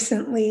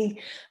recently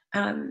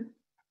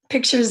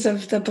pictures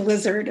of the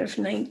blizzard of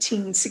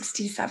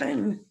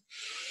 1967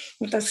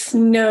 with the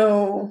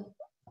snow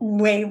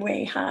way,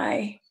 way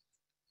high.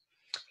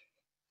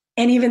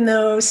 And even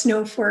though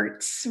snow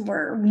forts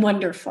were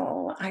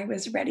wonderful, I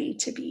was ready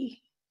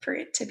for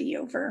it to be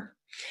over.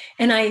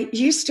 And I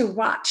used to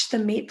watch the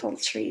maple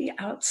tree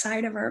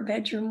outside of our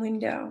bedroom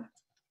window.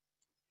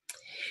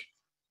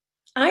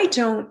 I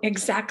don't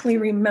exactly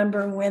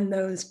remember when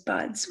those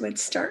buds would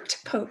start to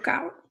poke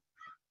out.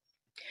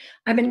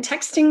 I've been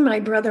texting my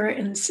brother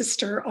and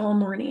sister all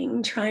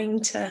morning,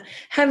 trying to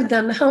have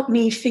them help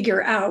me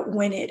figure out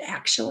when it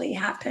actually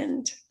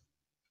happened.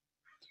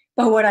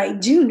 But what I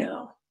do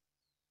know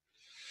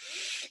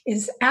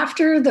is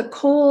after the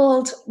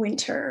cold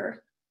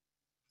winter,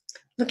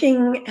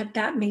 looking at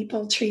that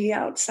maple tree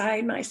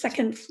outside my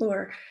second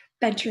floor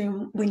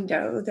bedroom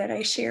window that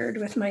I shared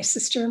with my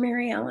sister,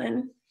 Mary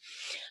Ellen,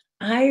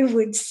 I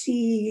would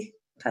see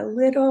the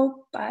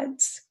little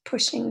buds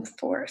pushing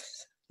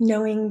forth,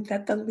 knowing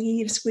that the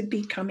leaves would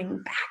be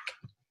coming back.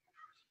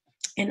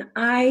 And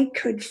I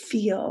could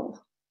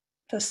feel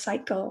the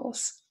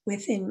cycles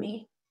within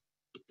me.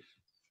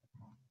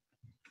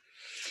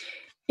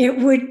 It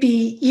would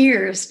be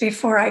years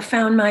before I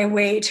found my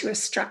way to a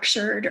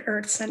structured,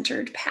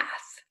 earth-centered path.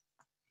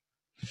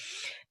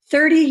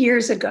 30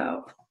 years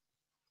ago,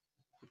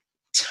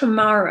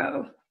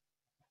 tomorrow,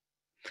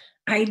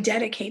 I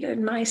dedicated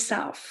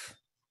myself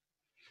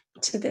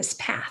to this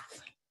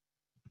path.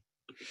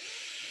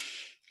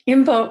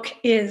 Imbolc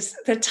is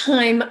the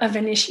time of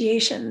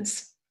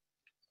initiations.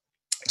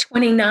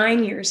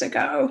 29 years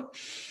ago,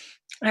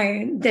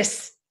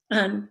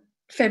 on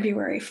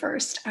February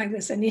 1st, I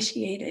was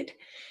initiated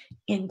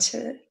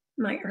into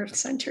my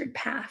earth-centered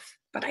path.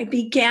 But I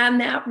began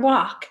that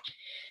walk,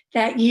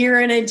 that year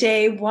and a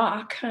day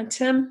walk, huh,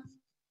 Tim?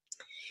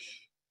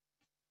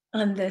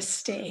 On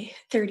this day,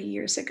 30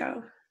 years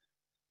ago,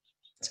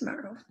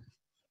 tomorrow.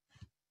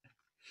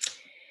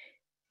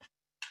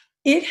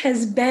 It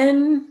has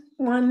been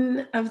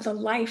one of the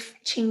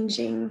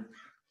life-changing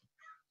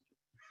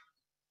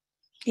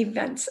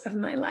events of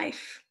my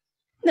life.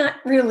 Not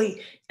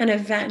really an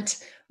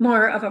event,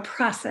 more of a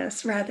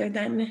process rather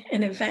than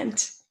an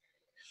event.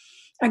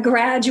 A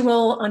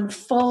gradual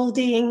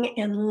unfolding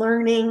and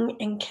learning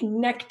and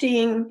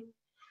connecting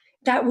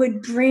that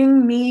would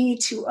bring me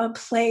to a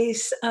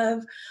place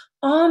of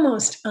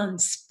almost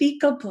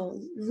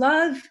unspeakable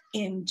love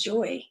and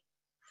joy.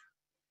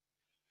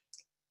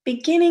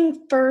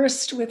 Beginning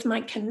first with my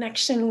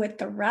connection with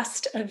the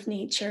rest of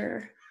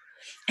nature,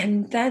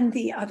 and then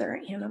the other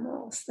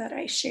animals that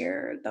I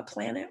share the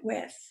planet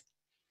with.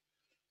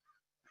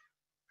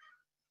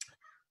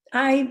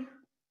 I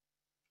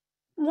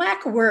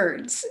lack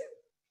words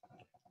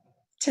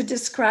to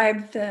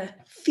describe the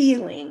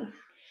feeling.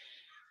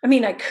 I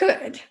mean, I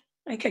could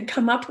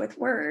come up with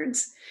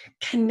words.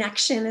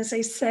 Connection, as I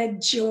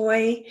said,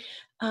 joy,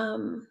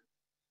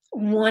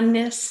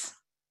 oneness,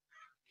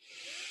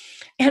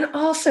 and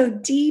also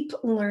deep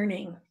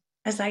learning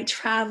as I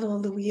travel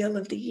the wheel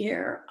of the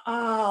year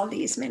all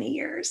these many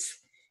years,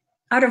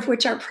 out of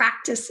which our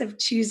practice of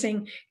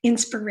choosing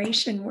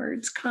inspiration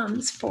words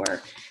comes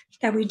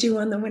that we do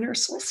on the winter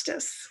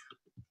solstice.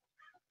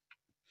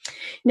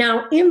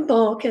 Now,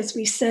 Imbolc, as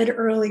we said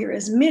earlier,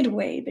 is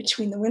midway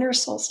between the winter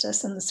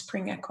solstice and the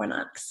spring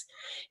equinox.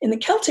 In the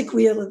Celtic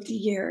wheel of the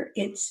year,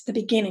 it's the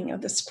beginning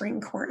of the spring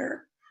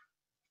quarter.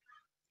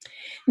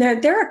 Now,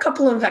 there are a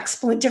couple of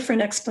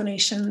different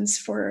explanations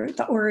for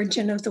the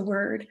origin of the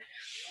word.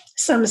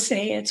 Some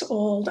say it's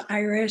Old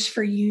Irish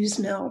for ewe's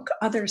milk.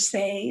 Others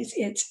say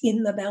it's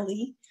in the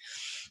belly.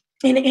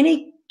 In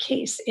any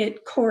case,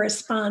 it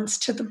corresponds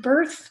to the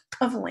birth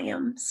of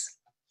lambs.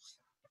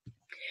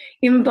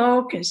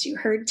 Imbolc, as you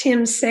heard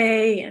Tim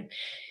say, and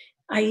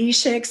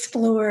Aisha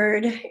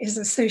explored, is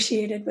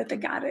associated with the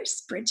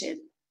goddess Bridget,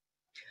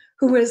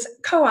 who was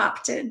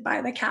co-opted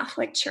by the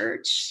Catholic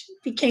Church,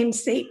 became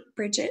Saint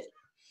Bridget.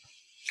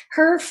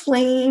 Her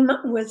flame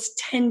was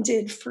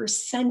tended for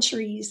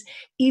centuries,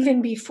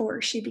 even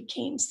before she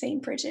became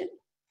Saint Bridget.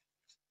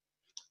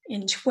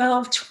 In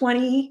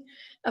 1220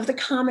 of the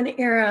Common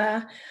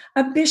Era,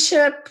 a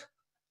bishop,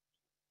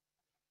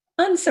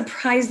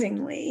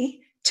 unsurprisingly,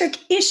 took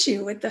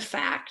issue with the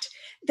fact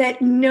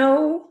that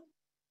no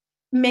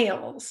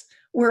males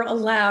were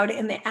allowed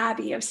in the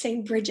Abbey of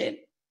St.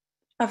 Bridget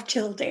of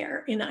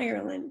Kildare in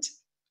Ireland.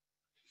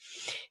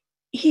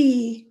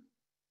 He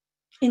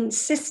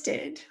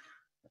insisted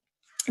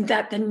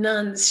that the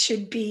nuns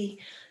should be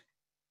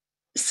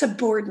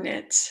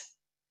subordinate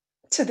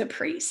to the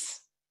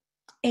priests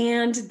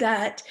and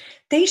that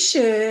they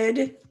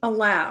should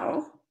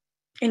allow,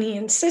 and he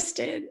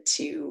insisted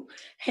to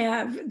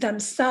have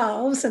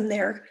themselves and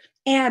their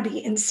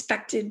abbey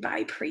inspected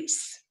by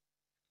priests.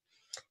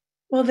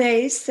 Well,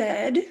 they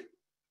said,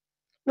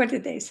 what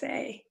did they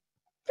say?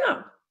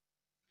 No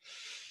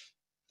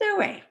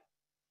way.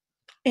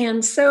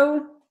 And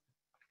so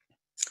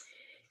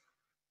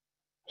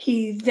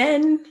he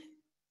then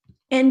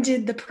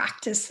ended the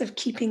practice of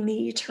keeping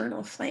the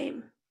eternal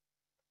flame.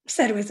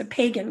 Said it was a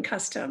pagan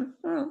custom.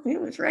 Well,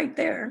 it was right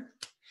there.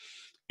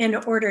 and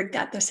ordered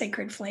that the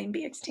sacred flame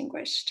be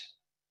extinguished.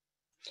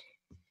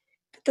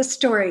 But the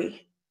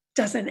story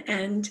doesn't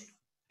end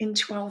in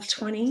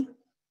 1220.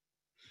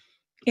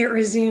 It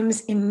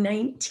resumes in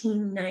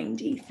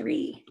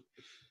 1993.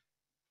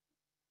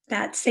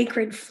 That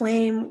sacred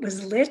flame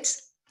was lit,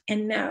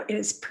 and now it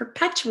is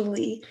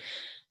perpetually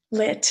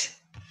lit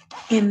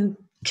in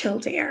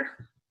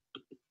Kildare.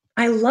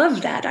 I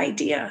love that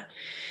idea.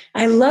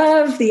 I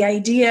love the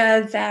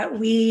idea that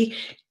we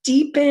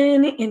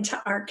deepen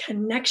into our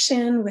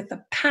connection with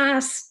the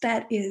past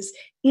that is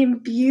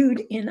imbued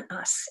in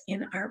us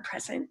in our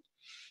present,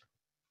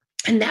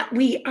 and that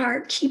we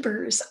are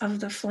keepers of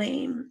the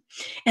flame,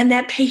 and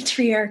that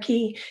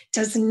patriarchy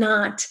does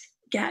not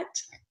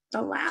get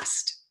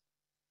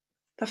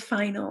the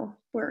final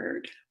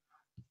word.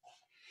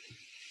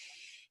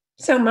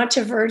 So much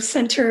of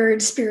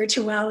earth-centered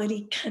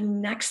spirituality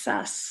connects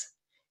us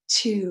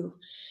to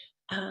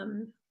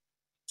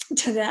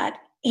that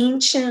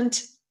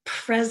ancient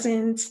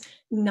present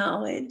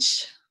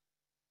knowledge.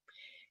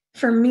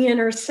 For me, an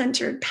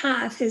earth-centered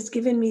path has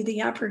given me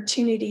the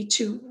opportunity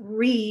to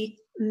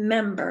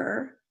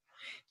remember,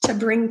 to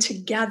bring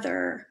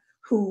together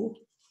who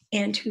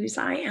and whose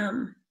I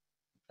am.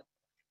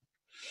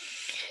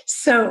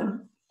 So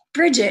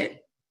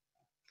Bridget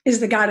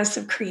is the goddess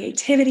of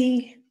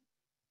creativity,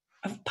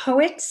 of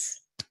poets,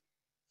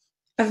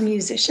 of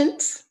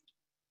musicians,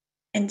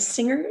 and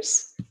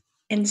singers,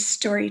 and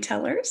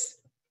storytellers,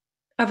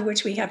 of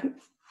which we have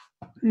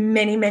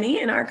many,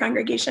 many in our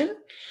congregation,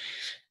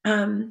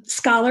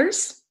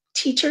 scholars,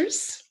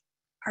 teachers,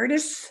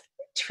 artists,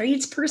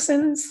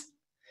 tradespersons,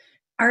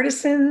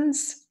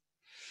 artisans,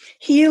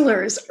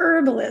 healers,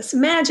 herbalists,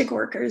 magic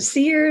workers,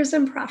 seers,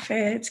 and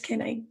prophets.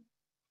 Can I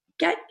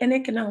get an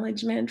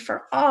acknowledgement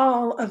for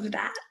all of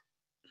that?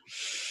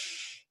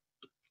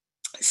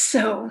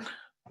 So,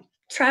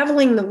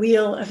 traveling the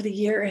wheel of the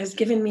year has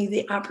given me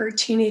the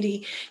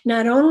opportunity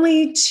not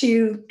only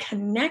to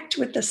connect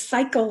with the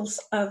cycles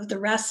of the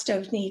rest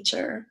of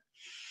nature,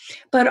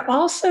 but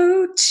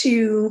also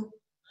to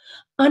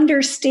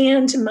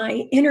understand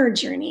my inner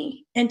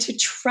journey and to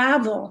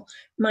travel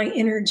my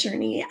inner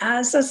journey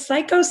as a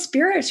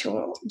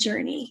psycho-spiritual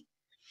journey.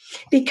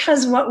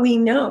 Because what we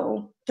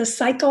know, the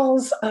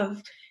cycles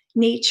of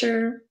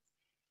nature,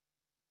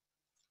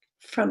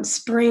 from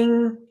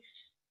spring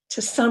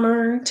to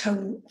summer,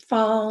 to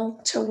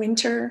fall, to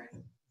winter,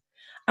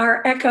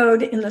 are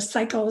echoed in the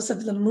cycles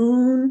of the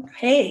moon.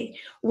 Hey,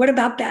 what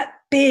about that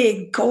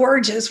big,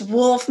 gorgeous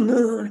wolf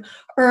moon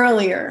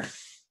earlier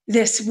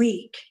this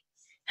week?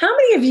 How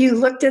many of you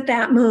looked at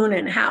that moon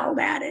and howled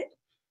at it?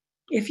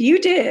 If you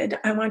did,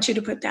 I want you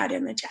to put that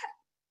in the chat.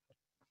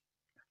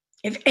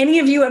 If any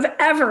of you have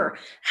ever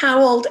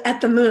howled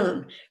at the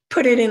moon,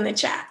 put it in the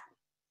chat.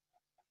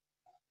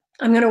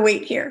 I'm going to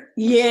wait here.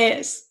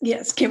 Yes,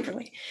 yes,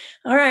 Kimberly.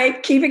 All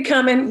right, keep it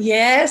coming.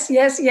 Yes,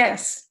 yes,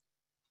 yes.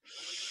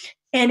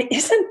 And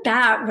isn't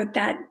that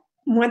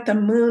what the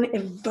moon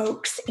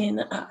evokes in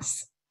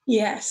us?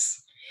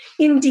 Yes,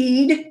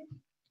 indeed.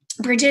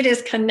 Bridget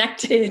is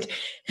connected.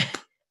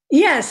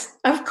 Yes,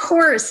 of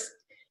course,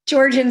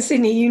 George and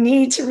Sydney, you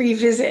need to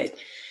revisit.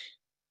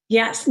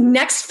 Yes,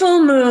 next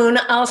full moon,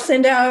 I'll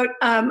send out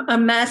a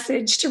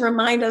message to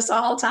remind us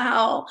all to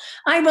howl.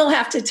 I will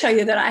have to tell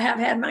you that I have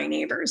had my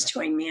neighbors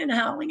join me in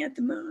howling at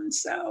the moon.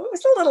 So it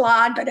was a little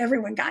odd, but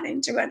everyone got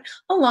into it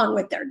along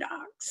with their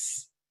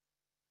dogs.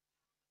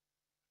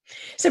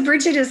 So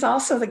Bridget is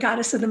also the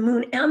goddess of the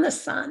moon and the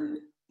sun.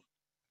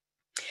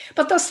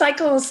 But those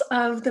cycles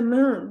of the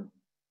moon,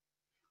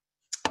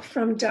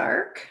 from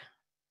dark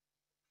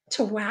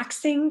to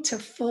waxing to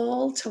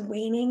full to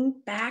waning,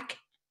 back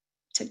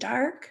to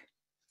dark.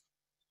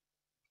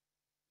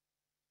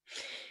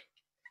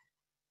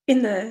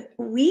 In the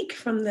week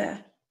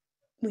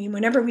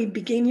whenever we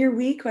begin your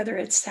week, whether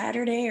it's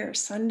Saturday or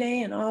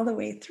Sunday and all the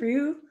way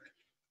through,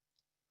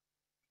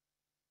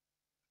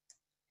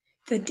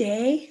 the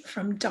day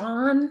from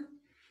dawn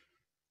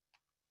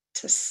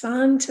to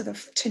sun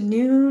to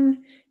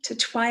noon to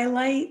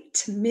twilight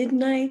to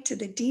midnight to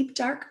the deep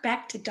dark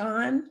back to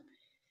dawn.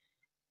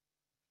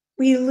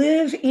 We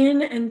live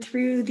in and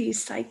through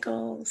these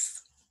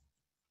cycles.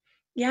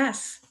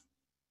 Yes,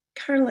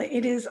 Carla,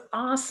 it is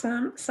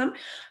awesome.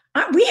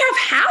 We have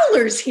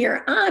howlers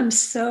here. I'm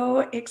so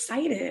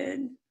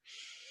excited.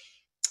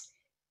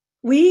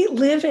 We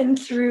live in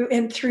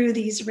through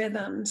these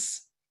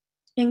rhythms,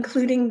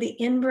 including the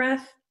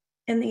in-breath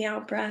and the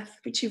out-breath,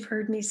 which you've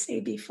heard me say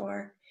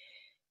before.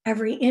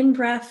 Every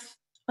in-breath,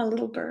 a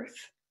little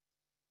birth.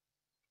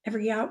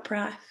 Every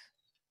out-breath,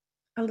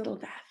 a little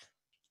death.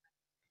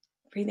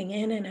 Breathing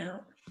in and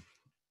out.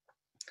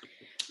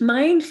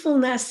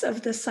 Mindfulness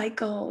of the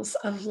cycles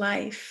of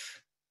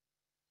life.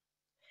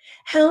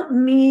 Help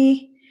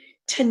me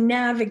to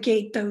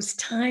navigate those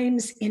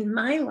times in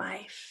my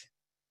life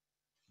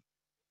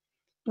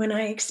when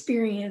I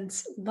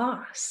experience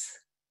loss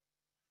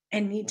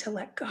and need to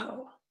let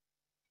go.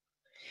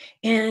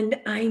 And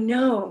I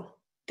know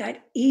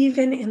that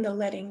even in the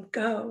letting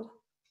go,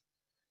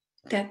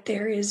 that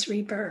there is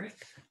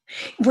rebirth.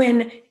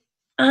 When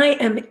I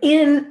am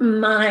in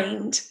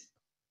mind,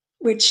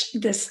 which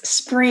this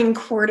spring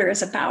quarter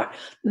is about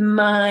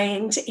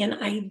mind and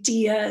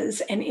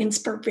ideas and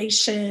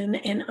inspiration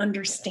and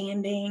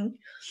understanding.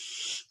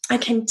 I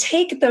can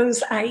take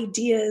those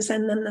ideas,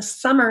 and then the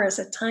summer is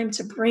a time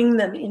to bring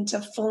them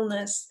into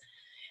fullness,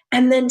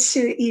 and then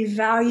to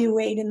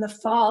evaluate in the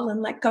fall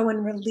and let go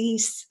and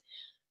release,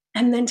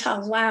 and then to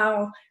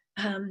allow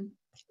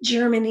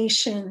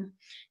germination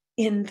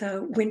in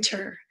the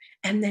winter,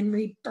 and then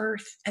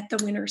rebirth at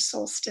the winter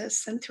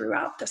solstice and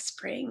throughout the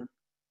spring.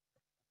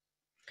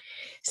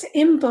 So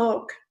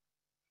Imbolc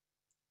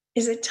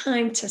is a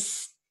time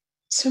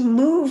to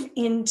move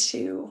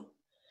into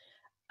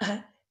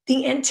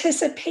the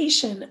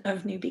anticipation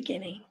of new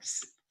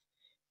beginnings,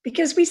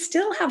 because we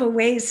still have a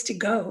ways to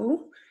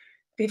go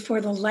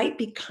before the light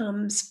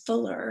becomes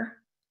fuller.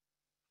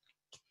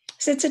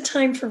 So it's a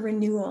time for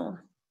renewal,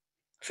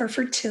 for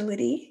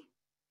fertility,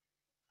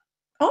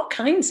 all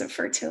kinds of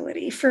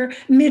fertility, for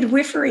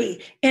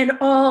midwifery and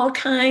all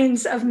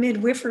kinds of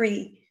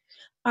midwifery.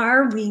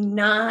 Are we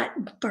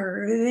not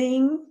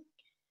birthing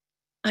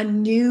a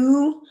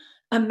new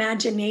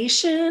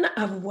imagination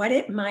of what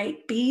it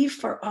might be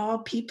for all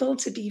people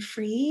to be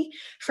free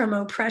from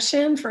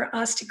oppression, for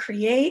us to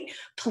create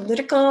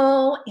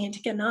political and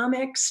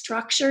economic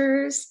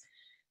structures?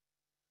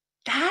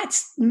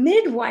 That's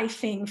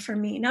midwifing for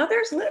me. Now,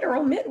 there's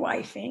literal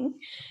midwifing,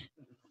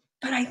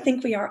 but I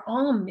think we are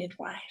all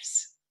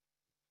midwives.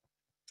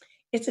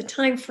 It's a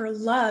time for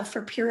love,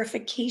 for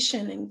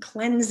purification and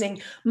cleansing.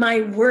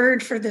 My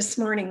word for this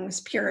morning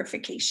was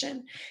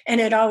purification. And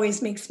it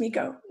always makes me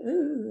go,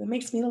 ooh, it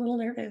makes me a little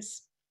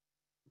nervous.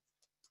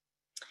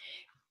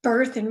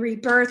 Birth and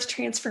rebirth,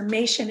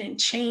 transformation and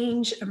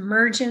change,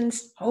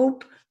 emergence,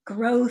 hope,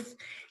 growth,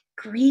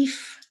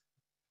 grief,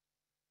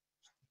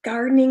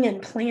 gardening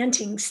and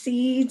planting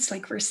seeds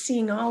like we're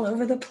seeing all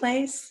over the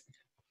place.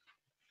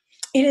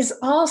 It is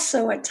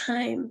also a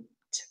time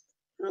to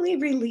really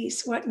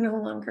release what no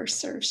longer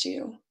serves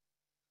you.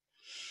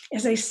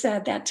 As I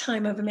said, that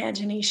time of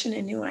imagination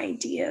and new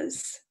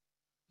ideas.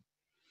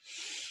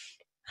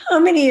 How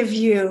many of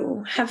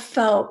you have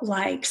felt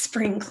like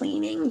spring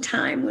cleaning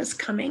time was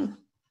coming,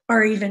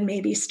 or even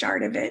maybe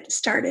started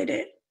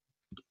it?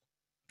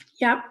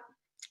 Yep,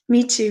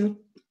 me too.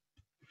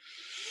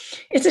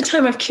 It's a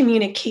time of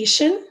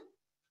communication,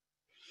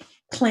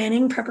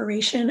 planning,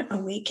 preparation,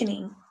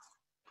 awakening.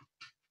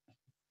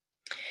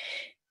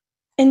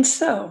 And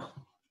so,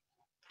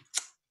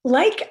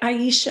 like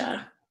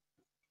Aisha,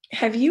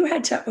 have you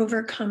had to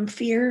overcome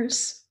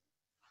fears,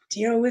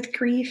 deal with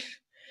grief,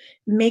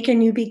 make a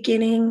new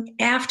beginning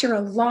after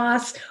a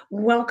loss,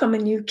 welcome a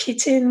new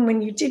kitten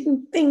when you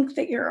didn't think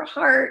that your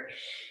heart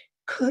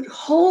could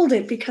hold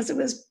it because it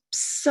was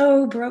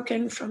so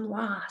broken from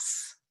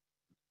loss?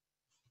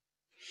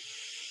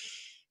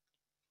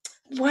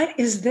 What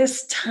is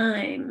this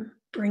time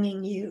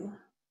bringing you?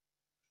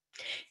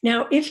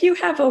 Now, if you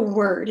have a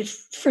word,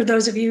 for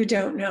those of you who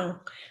don't know,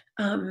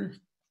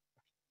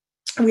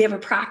 we have a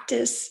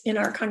practice in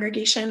our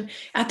congregation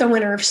at the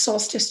winter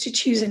solstice to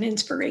choose an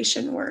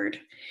inspiration word.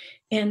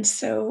 And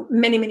so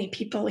many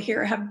people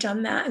here have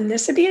done that. And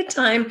this would be a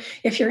time,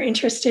 if you're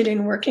interested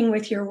in working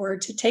with your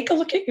word, to take a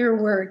look at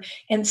your word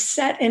and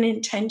set an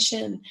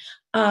intention,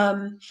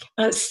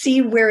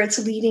 see where it's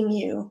leading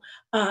you,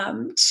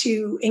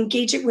 to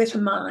engage it with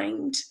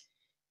mind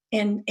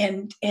and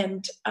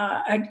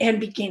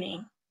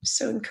beginning.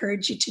 So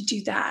encourage you to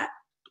do that.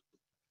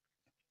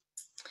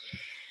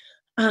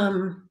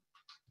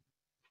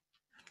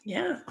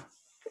 Yeah.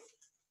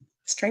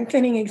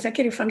 Strengthening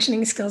executive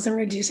functioning skills and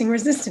reducing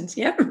resistance.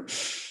 Yep.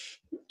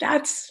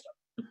 That's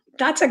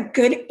a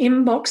good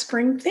Imbolc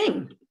spring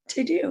thing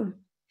to do.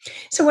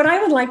 So what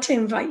I would like to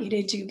invite you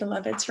to do,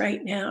 beloveds,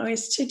 right now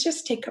is to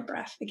just take a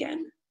breath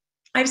again.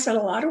 I've said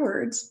a lot of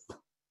words. I'm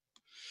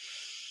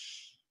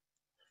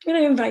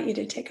going to invite you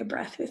to take a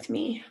breath with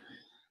me.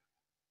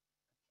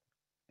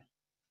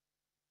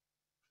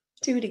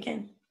 Do it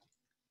again.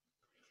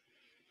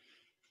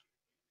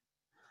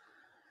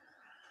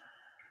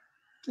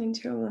 And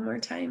do it one more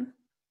time.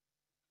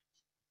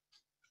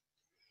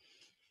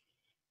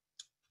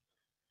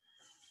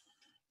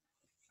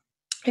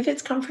 If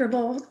it's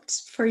comfortable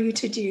for you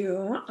to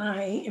do,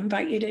 I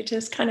invite you to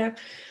just kind of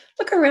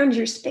look around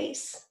your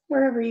space,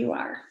 wherever you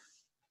are.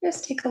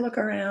 Just take a look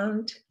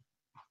around,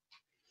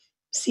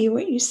 see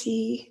what you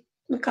see,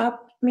 look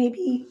up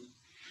maybe,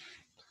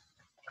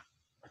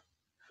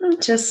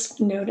 and just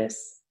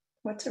notice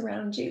what's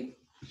around you.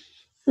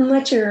 And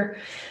let your,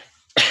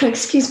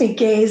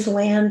 gaze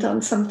land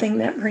on something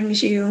that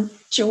brings you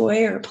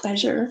joy or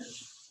pleasure.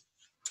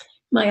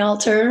 My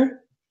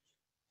altar,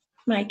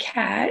 my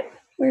cat,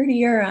 where do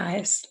your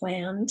eyes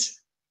land?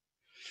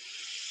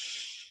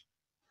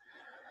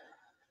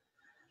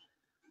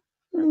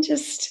 And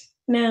just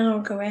now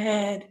go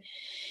ahead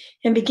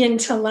and begin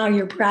to allow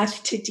your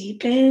breath to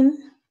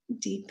deepen,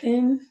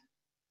 deepen,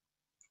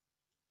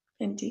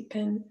 and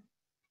deepen.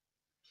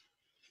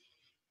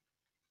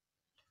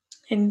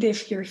 And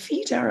if your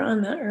feet are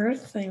on the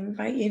earth, I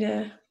invite you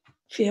to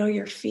Feel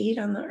your feet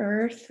on the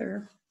earth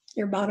or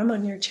your bottom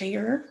on your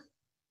chair.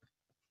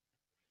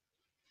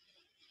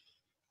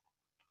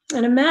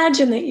 And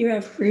imagine that you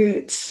have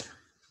roots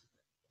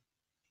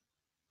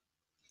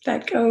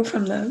that go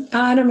from the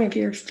bottom of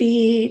your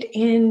feet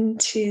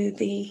into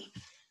the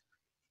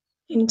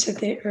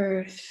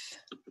earth.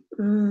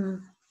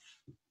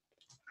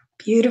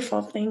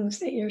 Beautiful things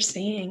that you're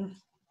seeing.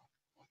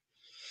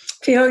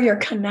 Feel your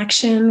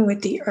connection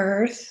with the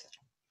earth.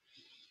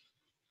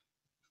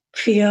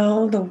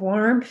 Feel the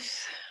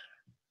warmth,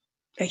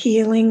 the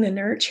healing, the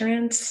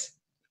nurturance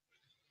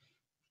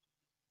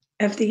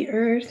of the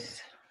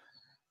earth.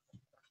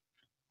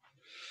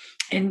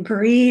 And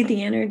breathe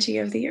the energy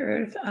of the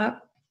earth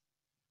up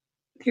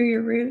through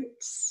your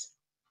roots,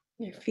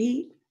 your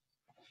feet,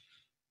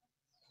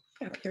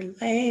 up your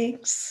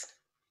legs,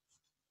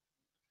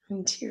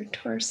 into your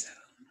torso,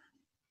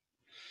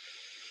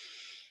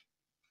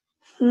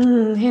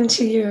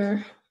 into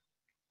your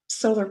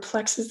solar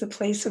plexus, the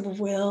place of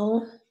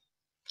will,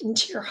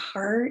 into your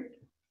heart,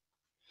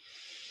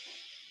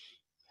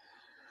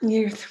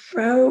 your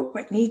throat,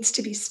 what needs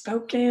to be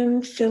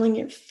spoken, filling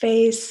your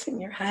face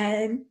and your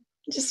head.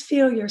 Just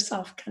feel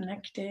yourself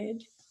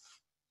connected.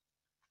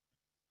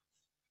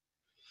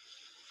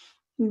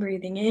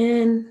 Breathing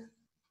in.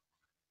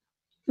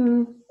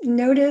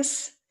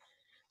 Notice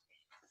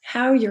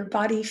how your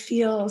body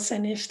feels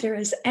and if there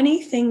is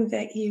anything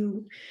that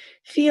you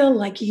feel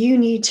like you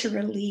need to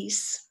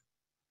release.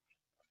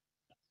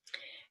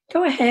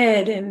 Go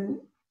ahead and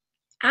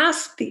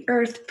ask the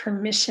earth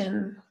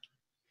permission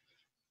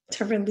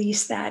to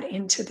release that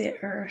into the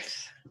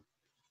earth.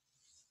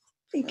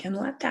 You can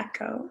let that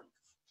go.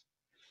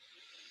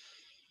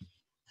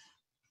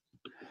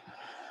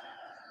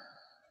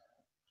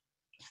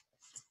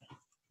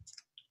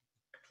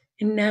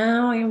 And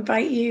now I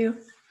invite you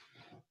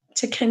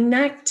to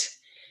connect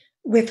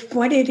with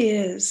what it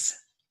is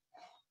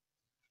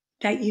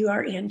that you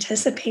are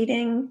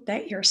anticipating,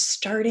 that you're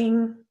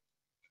starting.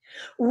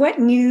 What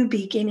new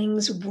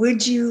beginnings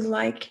would you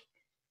like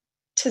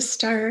to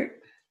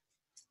start?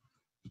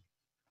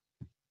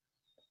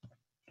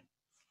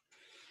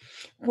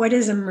 What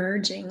is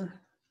emerging?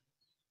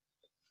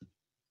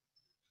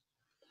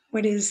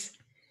 What is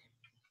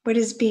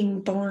being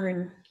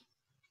born?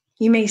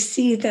 You may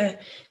see the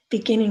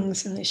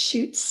beginnings and the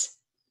shoots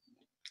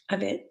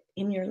of it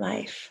in your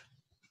life.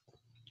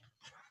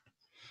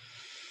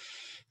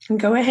 And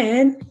go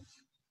ahead.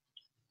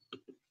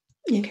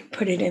 You can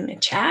put it in the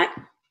chat.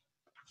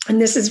 And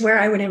this is where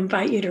I would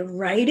invite you to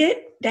write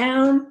it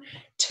down,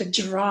 to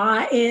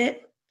draw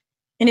it.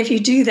 And if you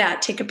do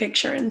that, take a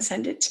picture and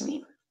send it to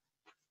me,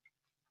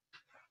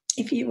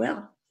 if you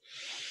will.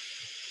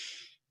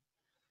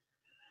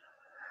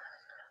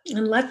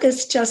 And let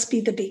this just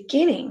be the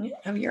beginning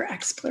of your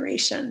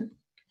exploration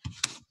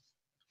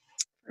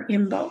for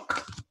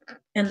Imbolc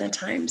and the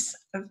times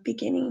of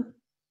beginning.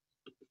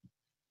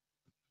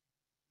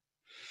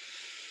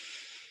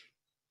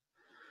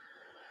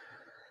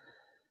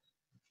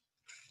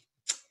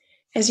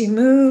 As you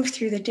move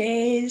through the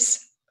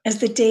days, as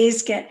the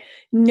days get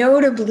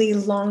notably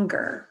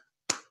longer,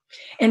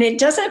 and it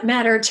doesn't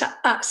matter to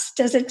us,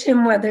 does it,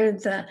 Tim, whether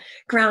the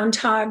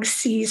groundhog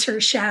sees her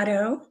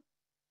shadow?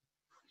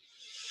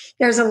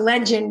 There's a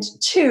legend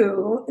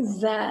too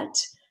that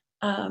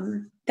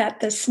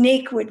the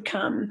snake would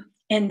come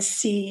and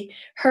see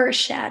her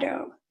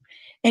shadow.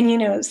 And you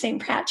know,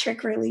 St.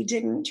 Patrick really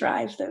didn't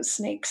drive those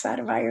snakes out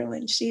of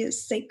Ireland. She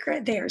is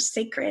sacred. They are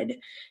sacred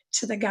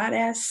to the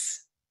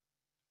goddess.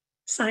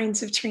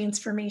 Signs of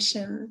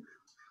transformation.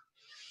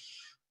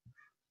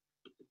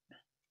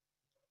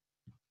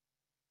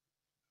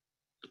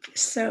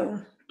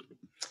 So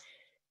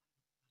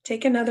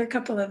take another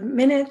couple of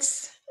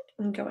minutes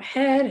and go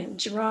ahead and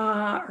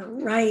draw or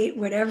write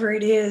whatever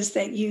it is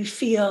that you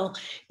feel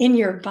in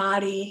your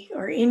body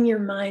or in your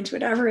mind,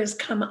 whatever has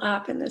come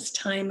up in this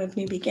time of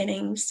new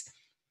beginnings.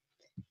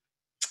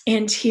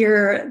 And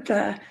hear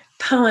the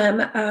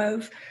poem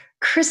of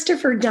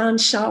Christopher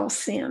Donshall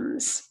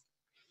Sims,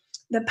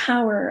 The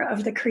Power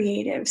of the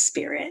Creative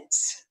Spirit.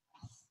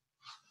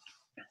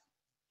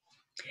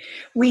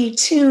 We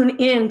tune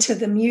into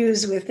the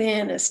muse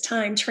within as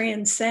time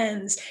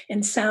transcends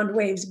and sound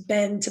waves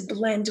bend to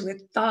blend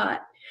with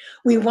thought.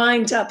 We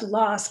wind up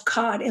lost,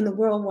 caught in the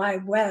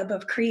worldwide web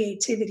of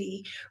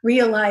creativity,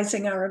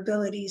 realizing our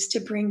abilities to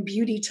bring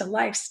beauty to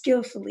life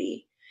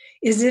skillfully.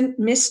 Is it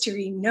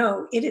mystery?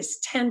 No, it is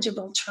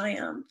tangible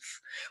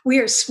triumph. We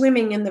are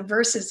swimming in the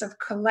verses of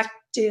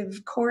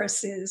collective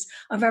choruses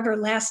of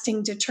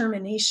everlasting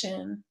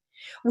determination.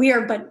 We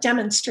are but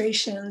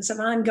demonstrations of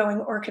ongoing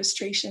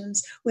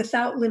orchestrations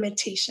without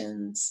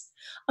limitations.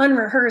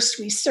 Unrehearsed,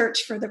 we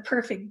search for the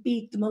perfect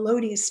beat, the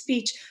melodious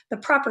speech, the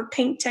proper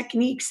paint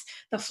techniques,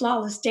 the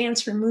flawless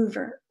dance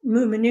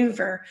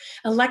maneuver,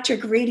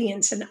 electric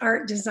radiance and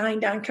art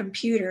designed on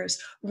computers,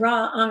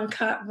 raw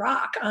uncut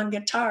rock on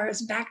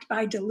guitars backed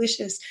by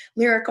delicious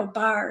lyrical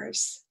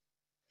bars.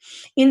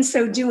 In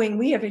so doing,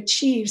 we have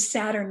achieved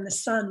Saturn, the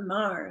sun,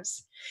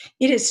 Mars.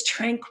 It is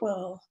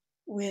tranquil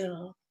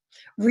will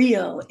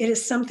Real, it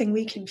is something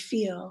we can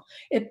feel.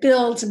 It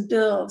builds and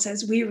builds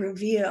as we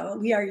reveal.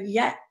 We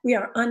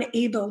are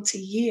unable to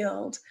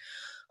yield.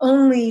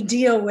 Only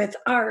deal with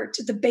art,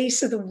 the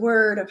base of the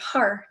word of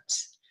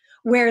heart,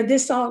 where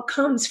this all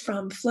comes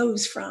from,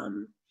 flows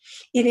from.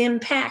 It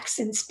impacts,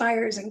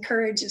 inspires,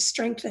 encourages,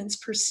 strengthens,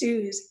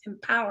 pursues,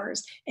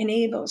 empowers,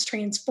 enables,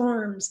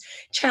 transforms,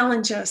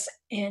 challenges us,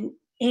 and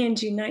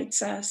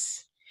unites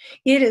us.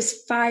 It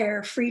is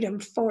fire, freedom,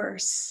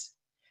 force.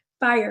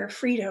 Fire,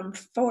 freedom,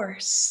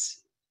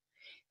 force.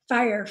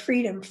 Fire,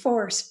 freedom,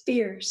 force,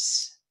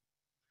 fierce.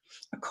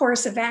 A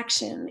course of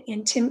action,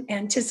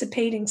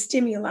 anticipating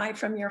stimuli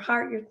from your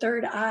heart, your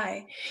third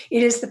eye.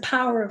 It is the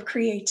power of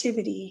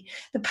creativity,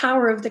 the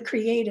power of the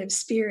creative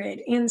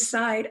spirit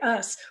inside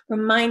us,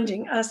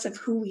 reminding us of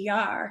who we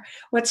are,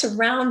 what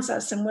surrounds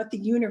us, and what the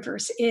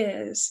universe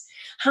is.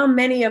 How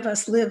many of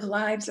us live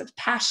lives of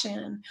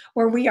passion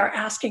where we are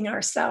asking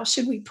ourselves,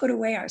 should we put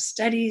away our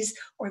studies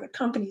or the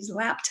company's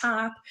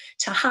laptop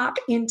to hop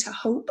into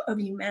hope of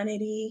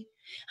humanity?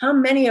 How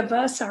many of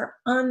us are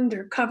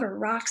undercover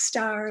rock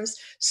stars,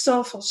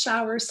 soulful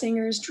shower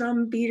singers,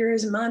 drum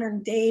beaters,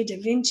 modern day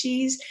Da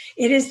Vinci's?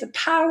 It is the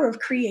power of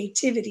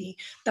creativity,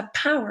 the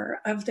power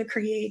of the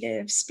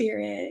creative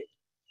spirit.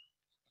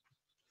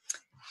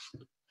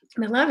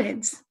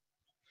 Beloveds,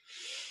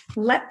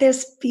 let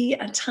this be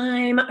a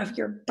time of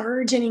your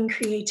burgeoning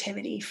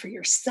creativity for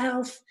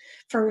yourself,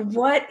 for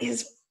what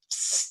is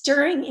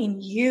stirring in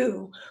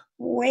you,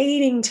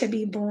 waiting to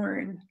be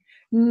born.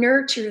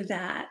 Nurture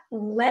that,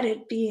 let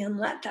it be, and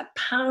let the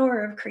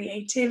power of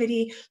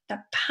creativity,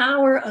 the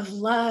power of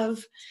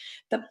love,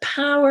 the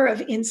power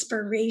of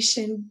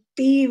inspiration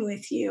be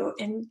with you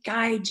and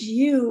guide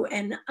you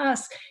and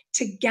us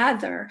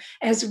together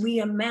as we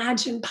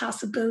imagine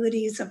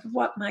possibilities of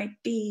what might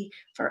be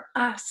for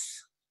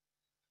us,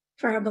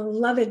 for our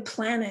beloved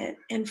planet,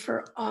 and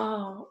for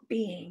all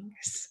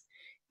beings.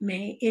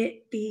 May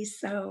it be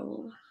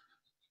so.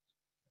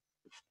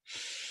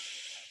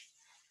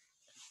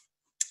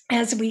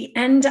 As we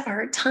end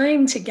our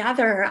time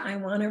together, I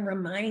want to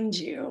remind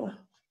you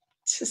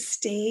to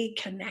stay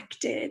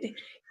connected,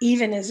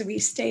 even as we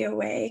stay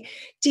away.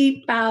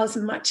 Deep bows,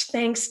 much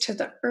thanks to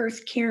the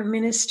Earth Care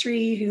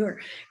Ministry who are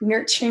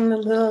nurturing the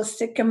little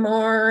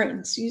sycamore,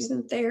 and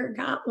Susan Thayer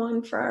got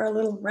one for our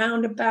little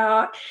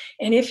roundabout.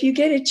 And if you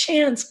get a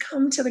chance,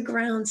 come to the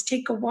grounds,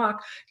 take a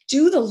walk,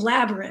 do the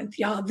labyrinth,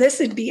 y'all. This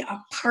would be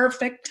a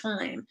perfect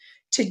time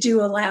to do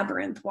a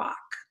labyrinth walk.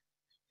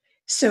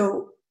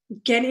 So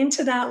get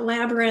into that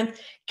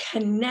labyrinth,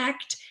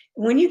 connect.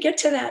 When you get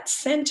to that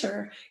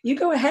center, you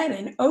go ahead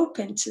and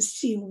open to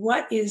see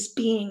what is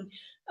being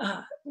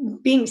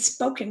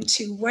spoken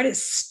to, what is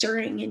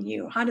stirring in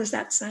you. How does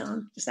that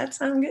sound? Does that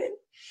sound good?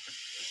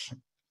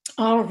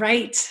 All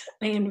right.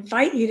 I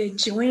invite you to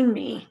join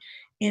me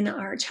in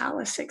our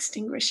chalice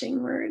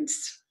extinguishing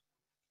words.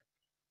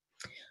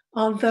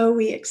 Although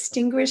we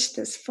extinguish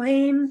this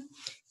flame,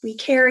 we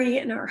carry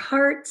in our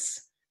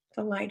hearts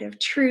the light of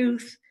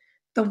truth,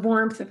 the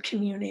warmth of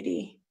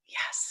community,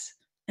 yes,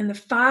 and the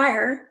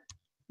fire,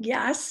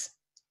 yes,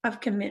 of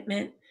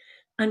commitment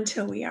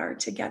until we are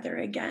together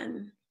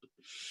again.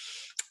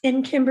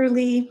 And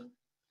Kimberly,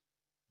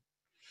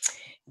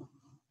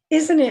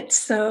 isn't it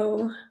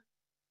so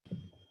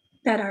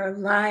that our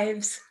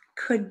lives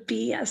could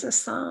be as a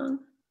song?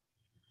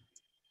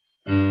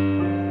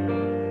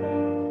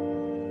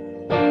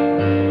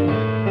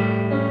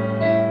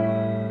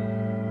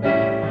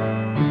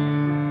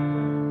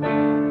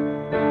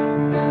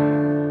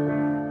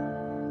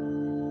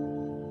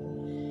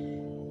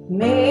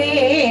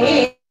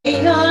 May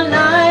your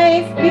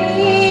life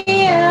be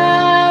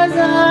as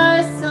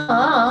a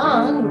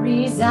song,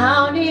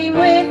 resounding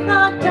with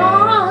the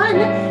dawn,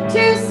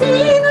 to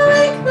sing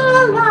with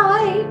the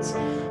light,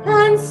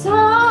 and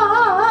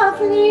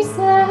softly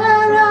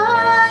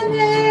serenade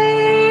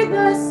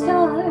the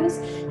stars,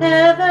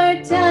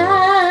 ever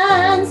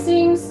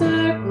dancing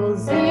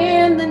circles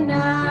in the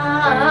night.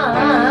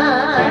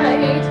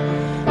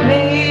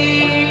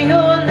 May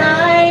your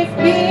life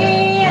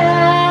be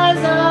as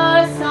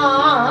a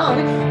song,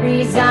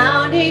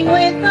 resounding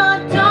with the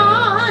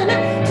dawn,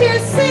 to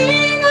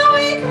sing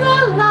with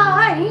the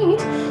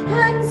light,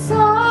 and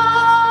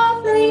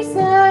softly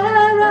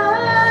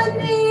serenade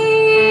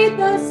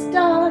the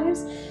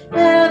stars,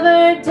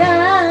 ever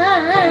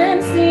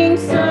dancing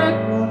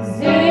circles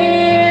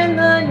in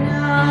the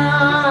night.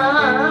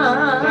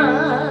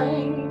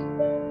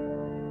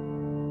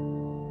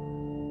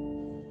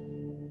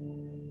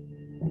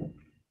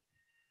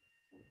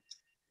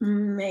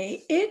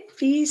 May it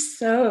be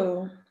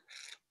so.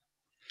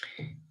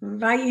 I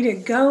invite you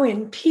to go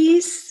in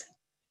peace,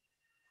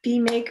 be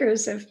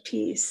makers of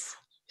peace.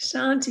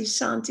 Shanti,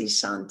 Shanti,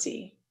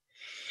 Shanti.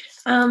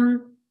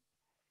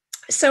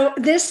 So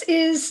this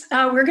is,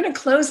 we're going to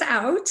close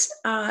out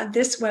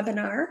this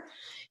webinar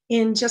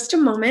in just a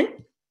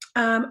moment.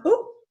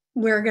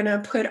 We're going to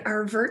put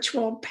our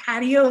virtual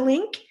patio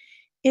link.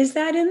 Is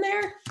that in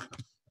there?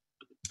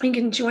 You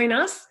can join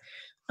us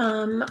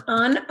for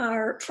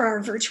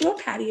our virtual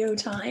patio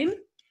time.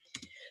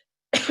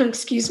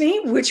 excuse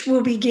me, which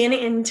will begin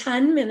in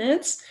 10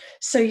 minutes.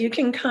 So you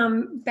can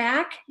come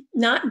back,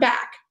 not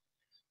back,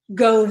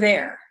 go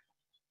there,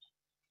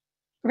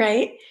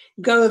 right?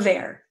 Go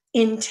there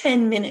in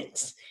 10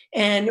 minutes.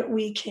 And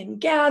we can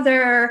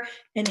gather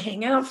and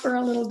hang out for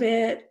a little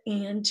bit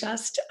and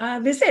just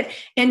visit.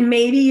 And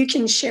maybe you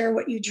can share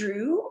what you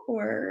drew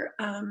or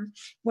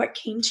what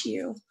came to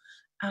you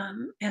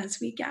as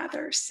we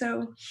gather.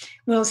 So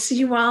we'll see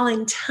you all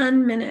in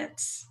 10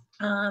 minutes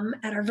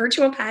at our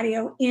virtual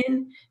patio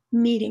in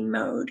meeting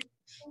mode.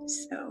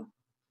 So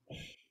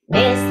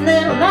this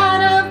little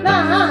light of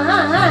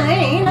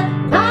mine,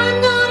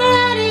 I'm gonna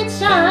let it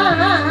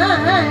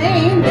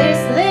shine. This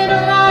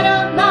little light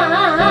of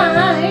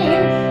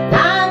mine,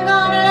 I'm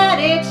gonna let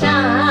it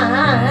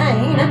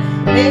shine.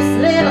 This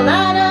little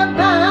light of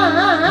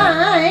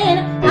mine,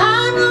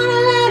 I'm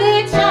gonna let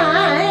it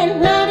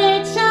shine. Let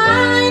it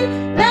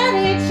shine, let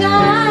it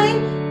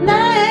shine,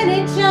 let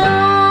it shine.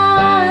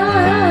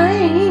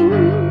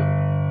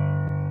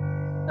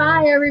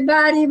 bye,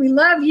 everybody. We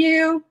love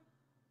you.